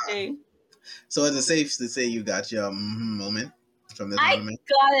beautifully. So is it safe to say you got your moment from this moment?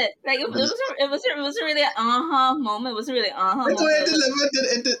 Got it. Like it wasn't really an moment. It wasn't really moment.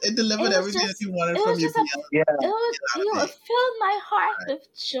 It delivered everything that you wanted from your it filled my heart with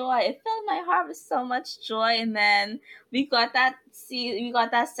joy. It filled my heart with so much joy. And then we got that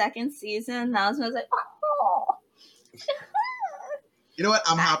second season, and I was like, oh. You know what?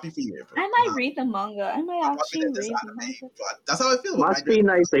 I'm happy for you, April. I might read the manga. I might actually read the manga. But that's how I feel. Must be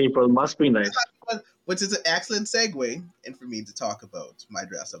nice, April. Must be nice. Which is an excellent segue and for me to talk about My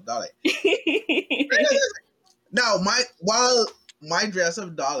Dress Up Darling. Now, while My Dress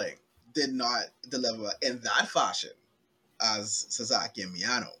Up Darling did not deliver in that fashion as Sasaki and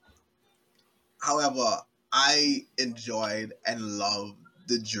Miyano, however, I enjoyed and loved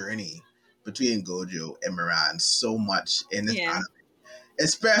the journey between Gojo and Miran so much in this anime.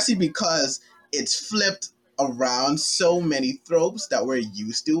 Especially because it's flipped around so many tropes that we're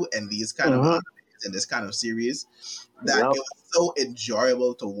used to in these kind of animes, in this kind of series, that it was so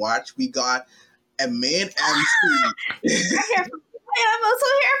enjoyable to watch. We got a main MC. I'm also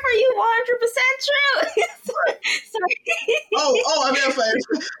here for you, 100% true. Sorry. I'm here for it.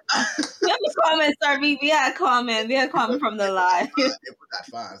 We have a comment, sorry. We had a comment from the live. They put that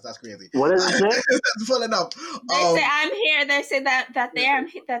fast. That's crazy. What is it? That's full enough. They say I'm here. They say that they are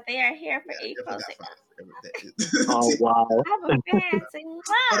here for April. Oh wow! I have a fan saying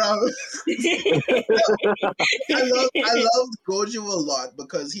wow. I loved Gojo a lot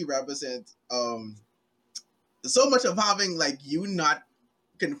because he represents so much of having like you not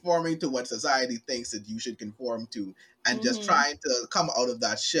conforming to what society thinks that you should conform to, and just trying to come out of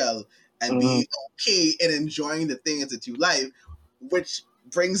that shell and be okay and enjoying the things that you like, which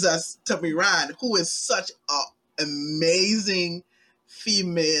brings us to Miran, who is such a amazing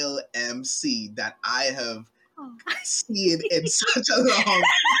female MC that I have seen in such a long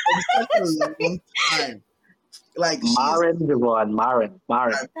time. Like Marin Devon, Marin.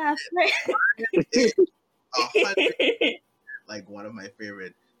 That's right. Like one of my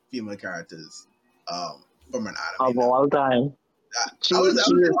favorite female characters from an anime of all time. She is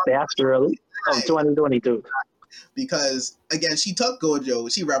best girl of 2022. Because again, she took Gojo.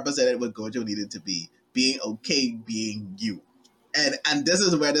 She represented what Gojo needed to be, being okay being you. And this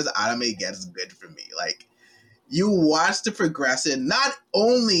is where this anime gets good for me. Like you watch the progression, not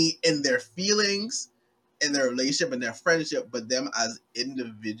only in their feelings, in their relationship and their friendship, but them as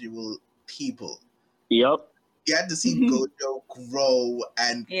individual people. Yep. Get to see Gojo grow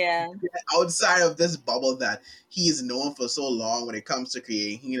and get outside of this bubble that he is known for so long when it comes to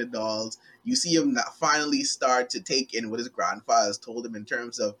creating Hina dolls. You see him finally start to take in what his grandfather has told him in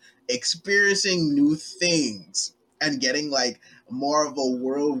terms of experiencing new things and getting like more of a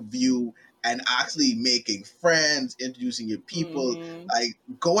worldview and actually making friends, introducing your people, like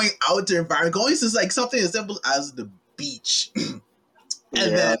going out to environment, going to like something as simple as the beach. And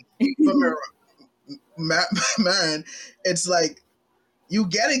then from Marin, it's like you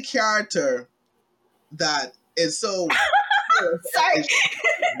get a character that is so sorry.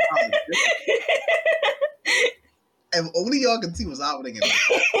 And only y'all can see what's happening in this.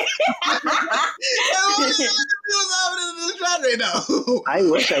 Only y'all can see what's happening in this shot right now. I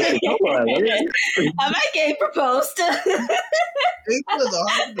wish I could come on. Am I getting proposed to? It was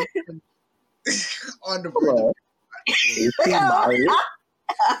 100% on the bridge. Is he married?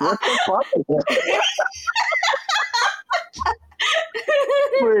 What the fuck is that?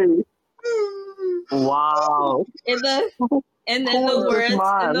 Wait. Wow. In the words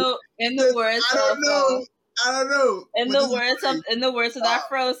I don't know. In the words of that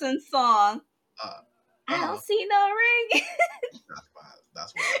Frozen song. I don't see no ring.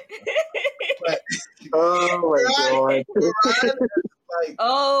 That's why. Oh my god.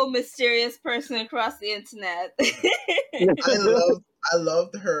 Oh, mysterious person across the internet. I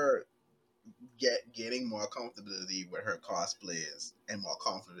loved her getting more comfortability with her cosplays and more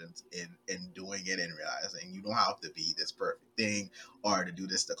confidence in doing it and realizing you don't have to be this perfect thing or to do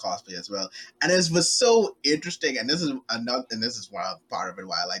this to cosplay as well. And it was so interesting, and this is why part of it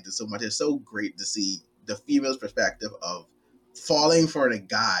why I liked it so much. It's so great to see the female's perspective of falling for the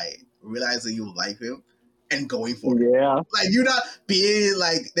guy, realizing you like him, and going for it. Yeah. Like, you're not being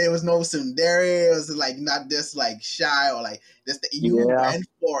like, there was no tsundere, it was like not this like shy or like this. You went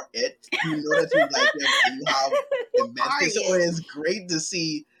for it. You know that you like him and you have immense. So it's great to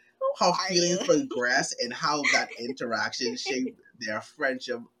see how feelings progress and how that interaction shaped their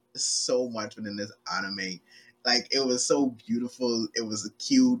friendship so much within this anime. Like, it was so beautiful. It was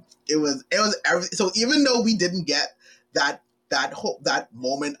cute. It was everything. So even though we didn't get that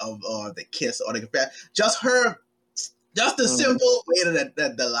moment of the kiss or the just the simple way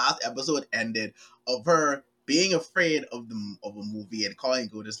that the last episode ended, of her being afraid of a movie and calling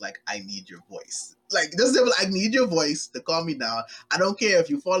Go just like, I need your voice. Like, just simple, I need your voice to calm me down. I don't care if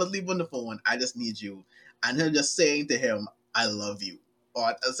you fall asleep on the phone. I just need you. And her just saying to him, I love you.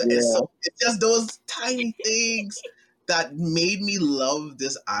 It's just those tiny things that made me love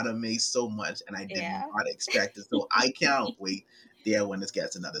this anime so much, and I did not expect it. So I can't wait there when this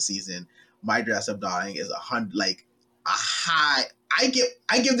gets another season. My Dress Up Darling is 100, like a high. I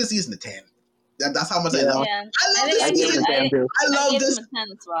give this season a 10. That's how much I love. Yeah. I love this season. I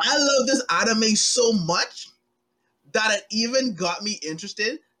love this anime so much that it even got me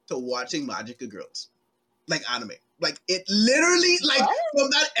interested to watching Magica Girls, like anime. Like, it literally, like, from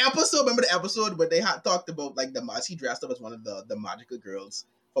that episode, remember the episode where they had talked about, like, he dressed up as one of the Magical Girls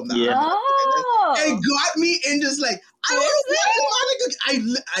from the anime. It got me in just, like, I want to watch the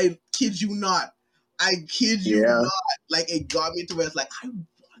Magical. I kid you not. I kid you not. Like, it got me to where it's like, I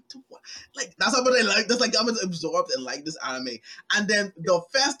want to watch. Like, that's how much I like. That's like, I'm absorbed and like this anime. And then the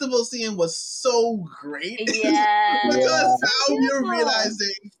festival scene was so great. Yeah. Because now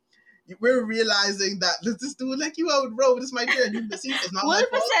we're realizing that let's just do it like you out, bro. This is my turn. It's not my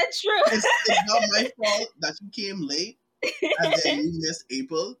fault. True. It's not my fault that you came late and then you missed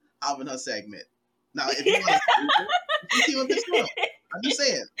April having her segment. Now, if you want to April, you see what this is.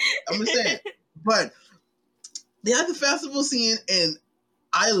 I'm just saying. But they had the festival scene, and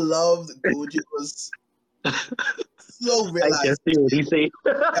I loved Gojo's slow realization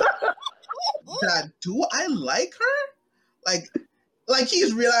that do I like her? Like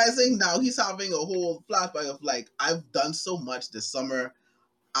he's realizing now, he's having a whole flashback of like, I've done so much this summer.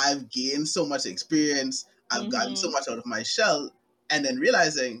 I've gained so much experience. I've gotten so much out of my shell. And then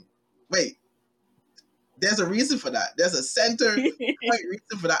realizing, wait, there's a reason for that. There's a center point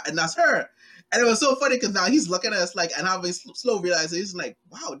reason for that. And that's her. And it was so funny because now he's looking at us like, and having slow realization. He's like,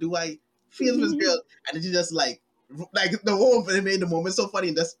 wow, do I feel this girl? And then he just like the whole, it made the moment so funny.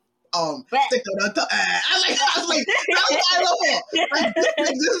 And just stick on top. I was like, that's why I love her. Like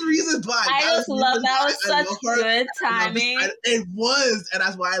this reason's why. I just love that. Was such good timing. It was, and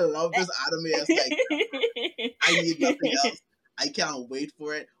that's why I love this anime. It's like, I need nothing else. I can't wait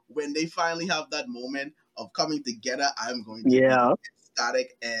for it. When they finally have that moment of coming together, I'm going to be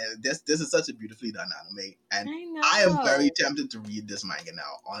ecstatic. And this is such a beautifully done anime. And I am very tempted to read this manga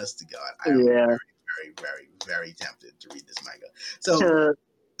now. Honest to God, I am very, very, very, very tempted to read this manga. So.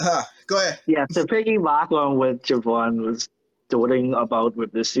 Go ahead. Yeah, to piggyback on what Javon was doting about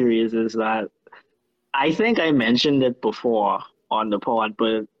with this series is that I think I mentioned it before on the pod,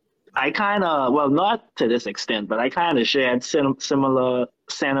 but I kind of, well, not to this extent, but I kind of shared similar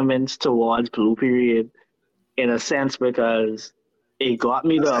sentiments towards Blue Period in a sense because it got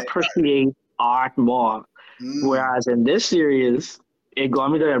me to appreciate art more. Whereas in this series, it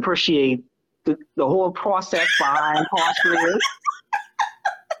got me to appreciate the whole process behind cosplayers.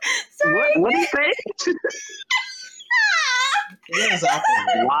 What do you say? What is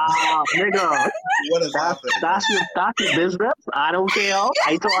happening? Wow, nigga. What is happening? That's your business. I don't care.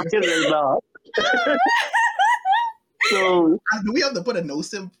 I talking about. So do we have to put a no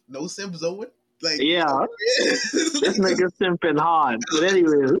simp zone? Like, yeah, this nigga simping hard. But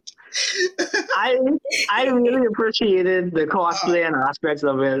anyways, I really appreciated the cosplay and aspects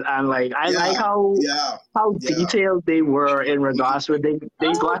of it, and like I like how detailed they were in regards to it.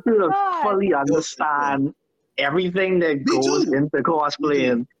 They got you to fully understand everything that goes into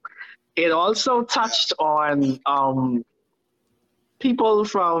cosplaying. It also touched on people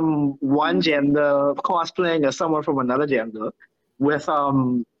from one gender cosplaying as someone from another gender. With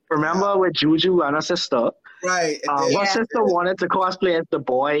remember with Juju and her sister, right? Her sister wanted to cosplay as the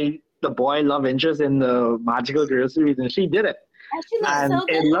boy love interest in the Magical Girl series, and she did it. And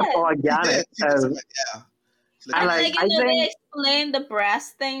it looked organic. And like, I think they explained the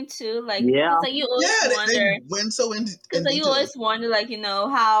breast thing too. Like, like you always wonder. They went so into like you always wonder, like, you know,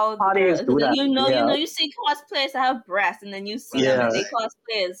 how they do that. You see cosplayers that have breasts, and then you see them and they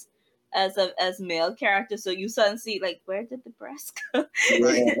cosplay as male characters. So you suddenly see, like, where did the breast go?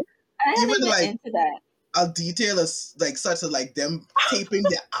 Right. I haven't been into that. A detail is like such as like them taping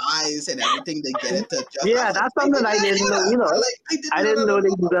their eyes and everything they get into. Yeah, that's something I didn't know either. I didn't know they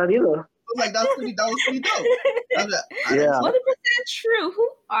do that either. Like that was pretty dope. Yeah. 100% true. Who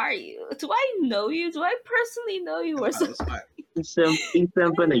are you? Do I know you? Do I personally know you or something? He's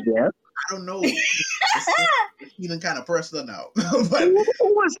simping again. I don't know. It's feeling kind of personal now. But Who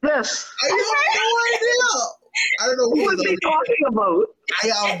was this? I have no idea. I don't know Who was he talking about? I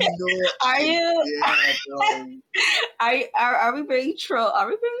have no Are you? Yeah, bro. Are we being troll? Are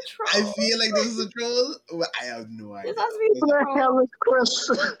we being troll? I feel like this is a troll, but I have no idea. This has to be Who the hell is Chris?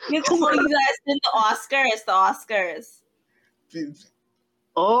 You guys did the Oscars. The Oscars.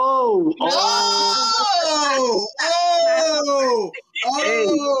 Oh! Hey,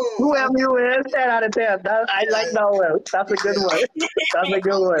 whoever you is, 10 out of 10. I like that one. That's a good one. That's a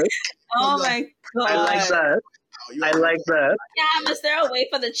good one. Oh my god! I like that. I like that. Yeah, is there a way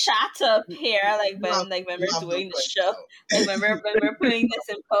for the chat to appear when we're doing the show? Like when we're putting this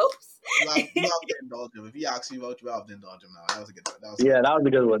in post? You have to indulge him. If he asks you out, you have to indulge him now. That was a good one. That was a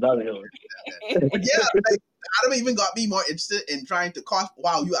good one. But yeah, like, Adam even got me more interested in trying to cost.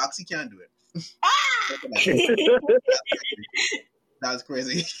 Wow, you actually can do it. That's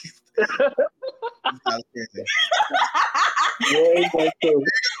crazy. That's crazy.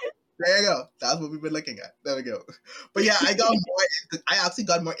 There you go. That's what we've been looking at. There we go. But yeah, I actually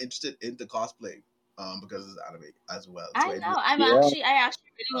got more interested into cosplay because of anime as well. So I know. I actually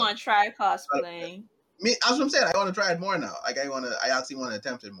really want to try cosplaying. That's what I'm saying. I want to try it more now. Like I actually want to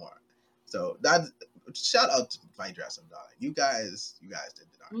attempt it more. So that shout out to my dressing darling. You guys did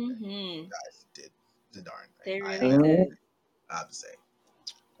the darn thing. You guys did the darn thing. They really did. I have to say.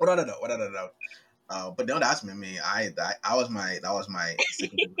 What I don't know. But no, that's me. That was my for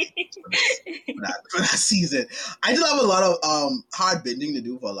that season. I still have a lot of hard binging to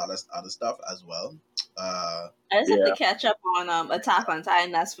do for a lot of other stuff as well. I just have to catch up on Attack on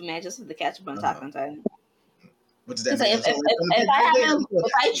Titan. That's for me. I just have to catch up on Attack on Titan. Which is if I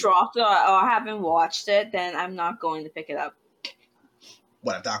dropped it or haven't watched it, then I'm not going to pick it up.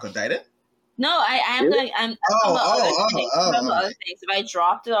 What, Attack on Titan? No, I'm talking about other things. If I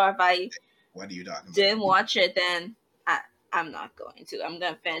dropped it or if I what are you talking about? Didn't watch it, then I'm not going to. I'm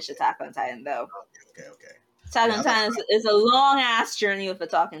going to finish Attack on Titan, though. Okay. Attack on Titan is a long-ass journey with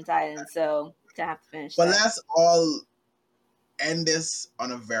Attack on Titan, so I have to finish But let's all end this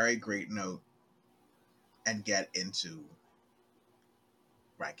on a very great note and get into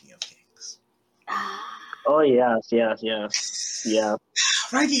Ranking of Kings. Oh, yes. Yeah.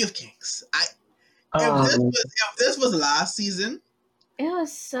 Ranking of Kings. If this was last season, it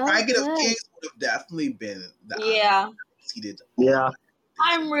was so Ranking good. of Kings would have definitely been seated. Yeah.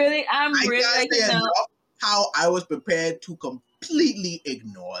 I'm really how I was prepared to completely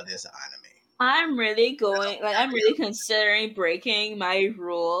ignore this anime. I'm really considering breaking my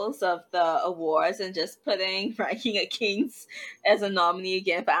rules of the awards and just putting Ranking of Kings as a nominee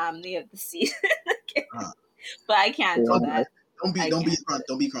again for Anime of the Season. But I can't do that. Don't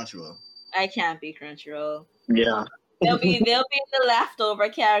be Crunchyroll. I can't be Crunchyroll. Yeah. They'll be in the leftover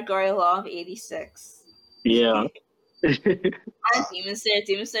category along with 86. Yeah. And Demon Slayer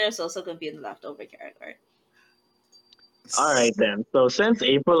is also going to be in the leftover category. All right, then. So since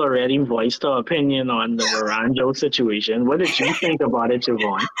April already voiced her opinion on the Varanjo situation, what did you think about it,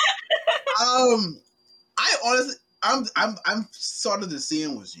 Javon? I honestly, I'm sort of the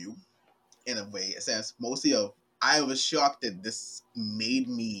same as you, in a way. Since I was shocked that this made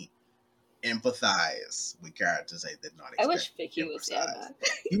me empathize with characters I did not expect. I wish Vicky was saying that.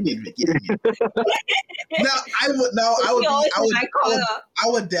 You need Vicky. I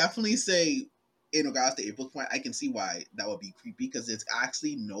would definitely say, in regards to April's point, I can see why that would be creepy because there's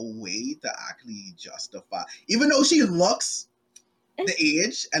actually no way to actually justify, even though she looks the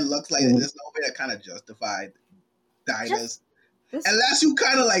age and looks like there's no way to kind of justify Dinah's, unless you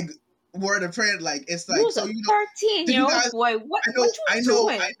kind of like were the friend, like it's like so you know 13-year-old boy. I know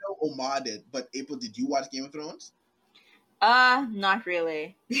Omar did, but April, did you watch Game of Thrones? Not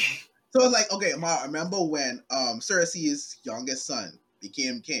really. So it's like, okay, Omar, remember when Cersei's youngest son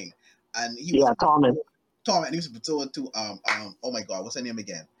became king, and he was Tommen, and he was betrothed to oh my god, what's her name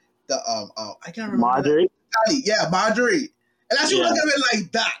again? The I can't remember. Marjorie. Marjorie, and that's you look at it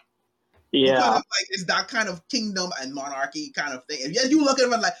like that. Yeah, kind of like it's that kind of kingdom and monarchy kind of thing. And yes, you look at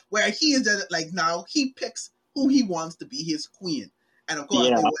it like where he is like now he picks who he wants to be his queen, and of course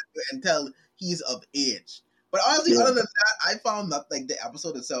they went until he's of age. But honestly, other than that, I found that like the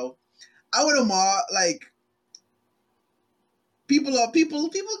episode itself, I would have more like people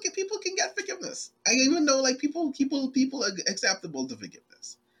can get forgiveness. I even know like people are acceptable to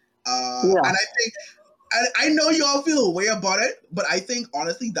forgiveness. And I think I know y'all feel a way about it, but I think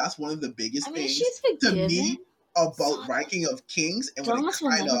honestly that's one of the biggest I mean, things she's to forgiven. me about So ranking of kings and what it Thomas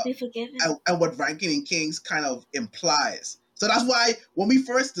will kind never of be forgiven. and what ranking in kings kind of implies. So that's why when we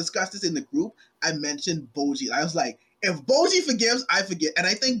first discussed this in the group, I mentioned Boji. I was like, if Boji forgives, I forget, and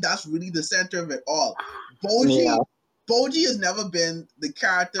I think that's really the center of it all. Boji has never been the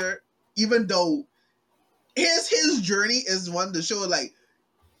character, even though his journey is one to show like,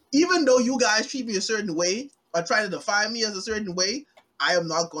 even though you guys treat me a certain way or try to define me as a certain way, I am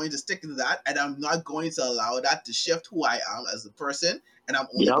not going to stick to that, and I'm not going to allow that to shift who I am as a person, and I'm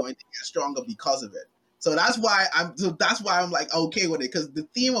only going to get stronger because of it. So that's why I'm like okay with it, because the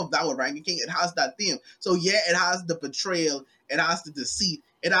theme of that with Ranking King, it has that theme. So yeah, it has the betrayal, it has the deceit,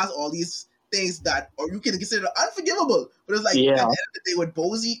 it has all these things that, or you can consider unforgivable. But it's like at the end of the day, with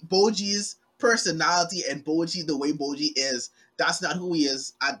Boji's personality and Boji, the way Boji is, that's not who he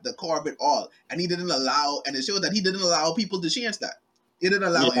is at the core of it all. And he didn't allow, and it shows that he didn't allow people to change that. He didn't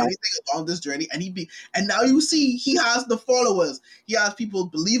allow anything along this journey, and now you see he has the followers. He has people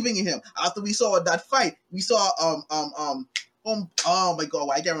believing in him. After we saw that fight, we saw oh my god,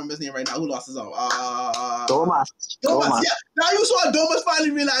 I can't remember his name right now. Who lost his arm? Thomas. Yeah. Now you saw Thomas finally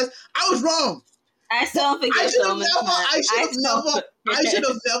realize I was wrong. I still don't forget I should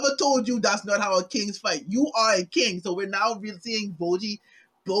have never told you that's not how a kings fight. You are a king, so we're now seeing Boji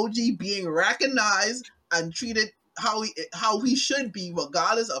being recognized and treated how he should be,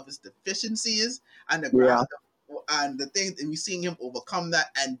 regardless of his deficiencies and the ground and the things, and we're seeing him overcome that.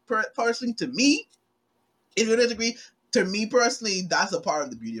 And personally, to me, if you disagree, to me personally, that's a part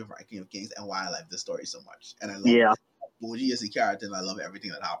of the beauty of Ranking of Kings and why I like this story so much. And I love Boji as a character, and I love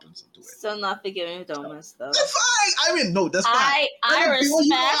everything that happens into it. Still not forgiving Thomas, though. That's fine. I mean, no, that's fine. I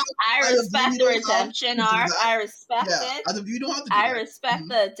respect the redemption arc. I respect it. As a view, you don't have to do I respect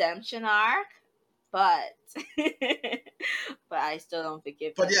the redemption arc, but I still don't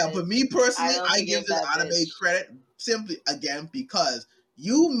forgive. But yeah, but me personally, I give this anime credit simply again because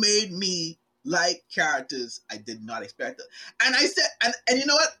you made me like characters I did not expect it. And I said, and you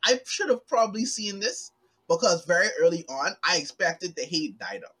know what? I should have probably seen this because very early on, I expected to hate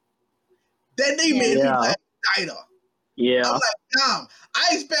Daida. Then they made me like Daida. Yeah. I'm like, damn, I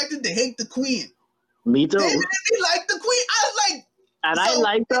expected to hate the queen. Me too. They made me like the queen. I was like, and so, I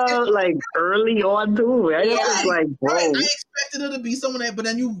liked her like early on too. Right? Yeah, was like, bro. Right. I expected her to be someone that, but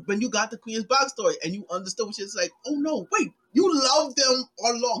then when you got the queen's backstory and you understood what she's like, oh no, wait, you loved them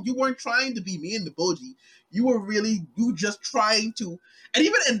all along. You weren't trying to be mean to Boji. You just trying to, and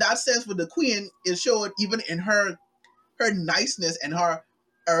even in that sense with the queen, it showed even in her niceness and her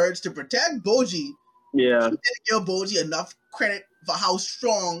urge to protect Boji. Yeah, she didn't give Boji enough credit for how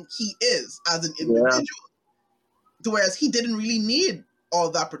strong he is as an individual. Whereas he didn't really need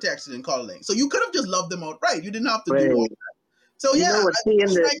all that protection and cuddling. So you could have just loved them outright. You didn't have to do all that. So you know what's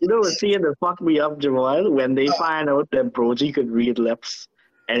seeing the fuck me up, Jamal, when they find out that Boji could read lips.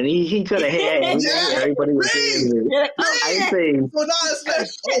 And he could have had everybody was saying it. I think. So now it's like,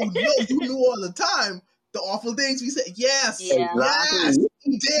 oh no, you knew all the time the awful things we said. Yes, yes,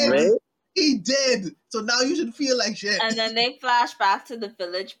 he did. Right? He did. So now you should feel like shit. And then they flash back to the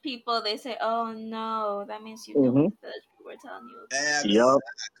village people. They say, "Oh no, that means you know what the village people were telling you."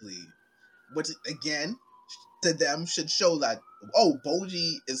 Exactly. Which again, to them should show that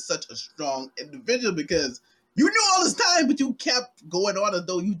Boji is such a strong individual because you knew all this time, but you kept going on as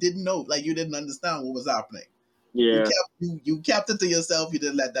though you didn't know, like you didn't understand what was happening. Yeah. You kept it to yourself. You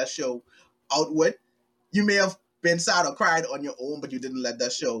didn't let that show outward. You may have been sad or cried on your own, but you didn't let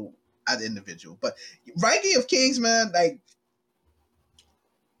that show as an individual. But Ranking of Kings, man, like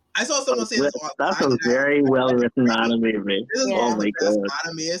I saw someone say this on that's a very well written anime, man. This is one of the best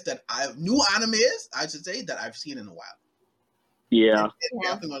animes that I should say, that I've seen in a while. Yeah. It's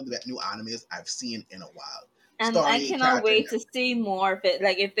definitely one of the new animes I've seen in a while. And I cannot wait to see more of it.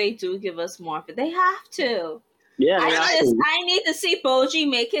 Like if they do give us more of it, they have to. Yeah, I need to see Boji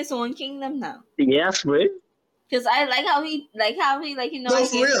make his own kingdom now. Yes, man. Because I like how he you know. No,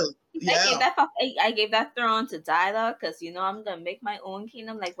 for real. I gave that throne to Daida because I'm gonna make my own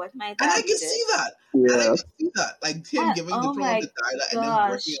kingdom like what my dad did. And I can see that. Yeah. And I can see that. Like him giving the throne to Daida and then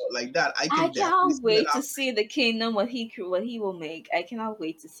working out like that. I cannot wait to see the kingdom what he will make. I cannot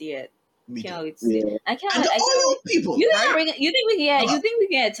wait to see it. Can't wait to see it. I can't. People. You think we can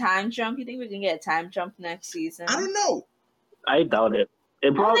get a time jump? You think we can get a time jump next season? I don't know. I doubt it.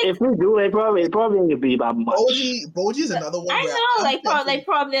 If we do, it probably won't be about much. Boji is another one. I know,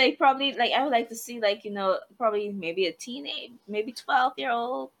 probably I would like to see probably maybe a teenage, maybe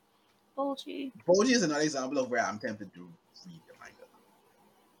 12-year-old Boji. Boji is another example of where I'm tempted to read the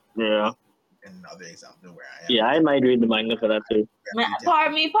manga. Yeah. another example where I am. Yeah, I might read the manga for that too. Part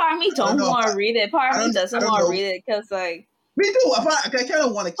of me don't want to read it. Part of me doesn't want to read it because like. Me too. I kind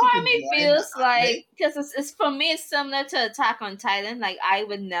of want to keep. Part of me feels like because it's for me it's similar to Attack on Titan. Like I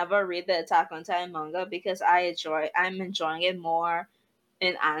would never read the Attack on Titan manga because I'm enjoying it more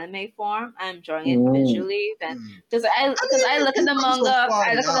in anime form. I'm enjoying it visually than because I look at the manga.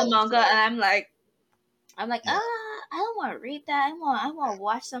 I look at the manga and I'm like I don't want to read that. I want to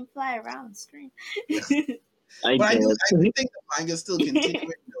watch them fly around the screen. I do think the manga is still continuing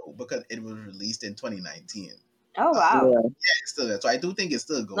though because it was released in 2019. Oh wow! Yeah, it's still there. So I do think it's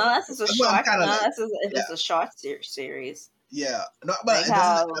still going. No, that's just a short. It's a short series. Yeah, no, but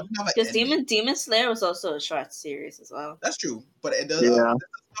because Demon Slayer was also a short series as well. That's true, but it does. It doesn't have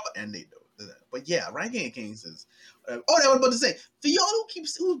an end date though. But yeah, Ranking of Kings is. I was about to say for y'all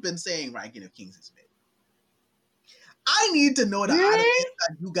who've been saying Ranking of Kings is mid. I need to know the anime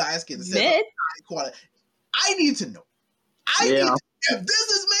that you guys can say quality. I need to know. If this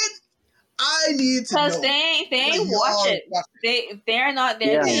is mid. I need to know. Because they ain't watch it. They're not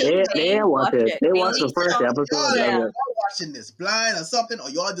there. Yeah, they watch it. They watch the first episode. Y'all watching this blind or something, or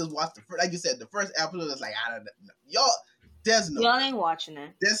y'all just watch the first, like you said, the first episode is like, I don't know. Y'all ain't watching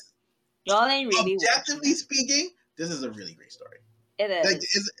it. Y'all ain't really objectively speaking, this is a really great story. It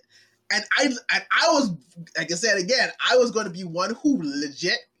is. And I was, like I said again, I was going to be one who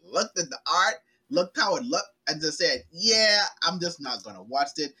legit looked at the art, looked how it looked, and just said, yeah, I'm just not going to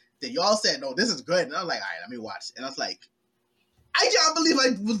watch it. Then y'all said, no, this is good. And I'm like, all right, let me watch. And I was like, I can't believe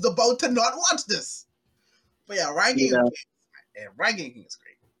I was about to not watch this. But yeah, Ranking King is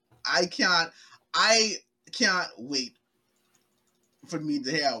great. I can't wait for me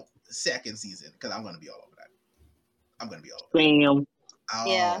to have second season because I'm going to be all over that. I'm going to be all over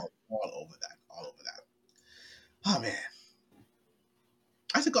that. All over that. Oh, man.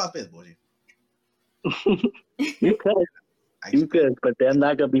 I should cosplay as Boji. You could. You could, but they're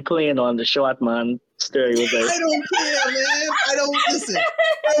not gonna be playing on the short man stereotype. I don't care, man. I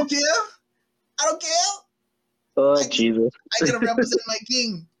don't care. Oh Jesus! I gotta represent my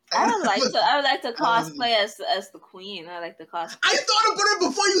king. I would like to cosplay as the queen. I like to cosplay. I thought about it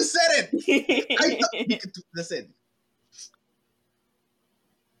before you said it. Listen.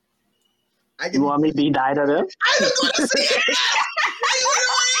 You want me to be died of them? I was gonna say it.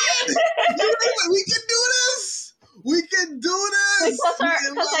 We can do this. We can do this. Because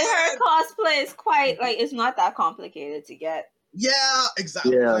her cosplay is quite it's not that complicated to get. Yeah,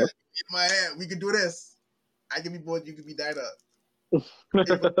 exactly. Yeah. In my head, we can do this. I can be both. You can be Dinah. We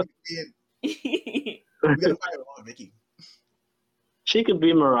gotta find her, Vicky. She could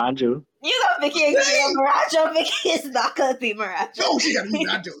be Miranju. You got Vicky and Miranju. Vicky is not gonna be Miranju. No, she gotta be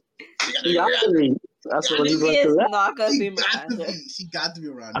Miranju. She got to be. That's what he wrote to that. Not gonna be Miranju. She got to be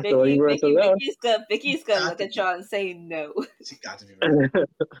Miranju. That's what he wrote to that. Vicky's gonna look at y'all and say no. She got to be Miranju.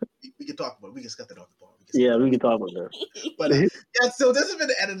 We can talk about it. We can discuss it off the bar. We can talk about that. But so this has been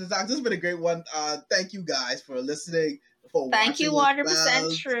the end of the talk. This has been a great one. Thank you guys for listening. Thank you,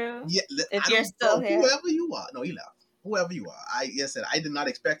 100% true. Yeah, if you're still here, whoever you are, no, you left. Whoever you are, I did not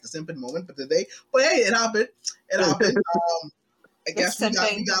expect a simping moment for today, but hey, it happened. I guess we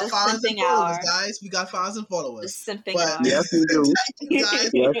got fans and followers, guys. We got fans and followers. Yes, we do. Thank you, guys.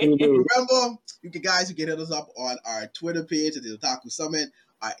 Yes, we do. Remember, you can hit us up on our Twitter page at the Otaku Summit.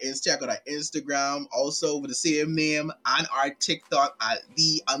 Check out our Instagram also with the same name, and our TikTok at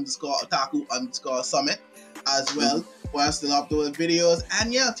 _Otaku_Summit as well. We're still uploading videos,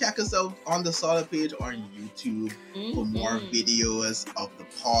 and check us out on the Solid page on YouTube for more videos of the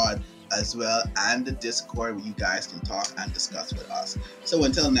pod as well, and the Discord where you guys can talk and discuss with us. So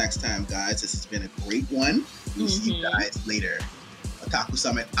until next time, guys, this has been a great one. We'll see you guys later. Otaku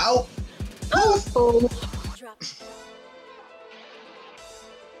Summit out.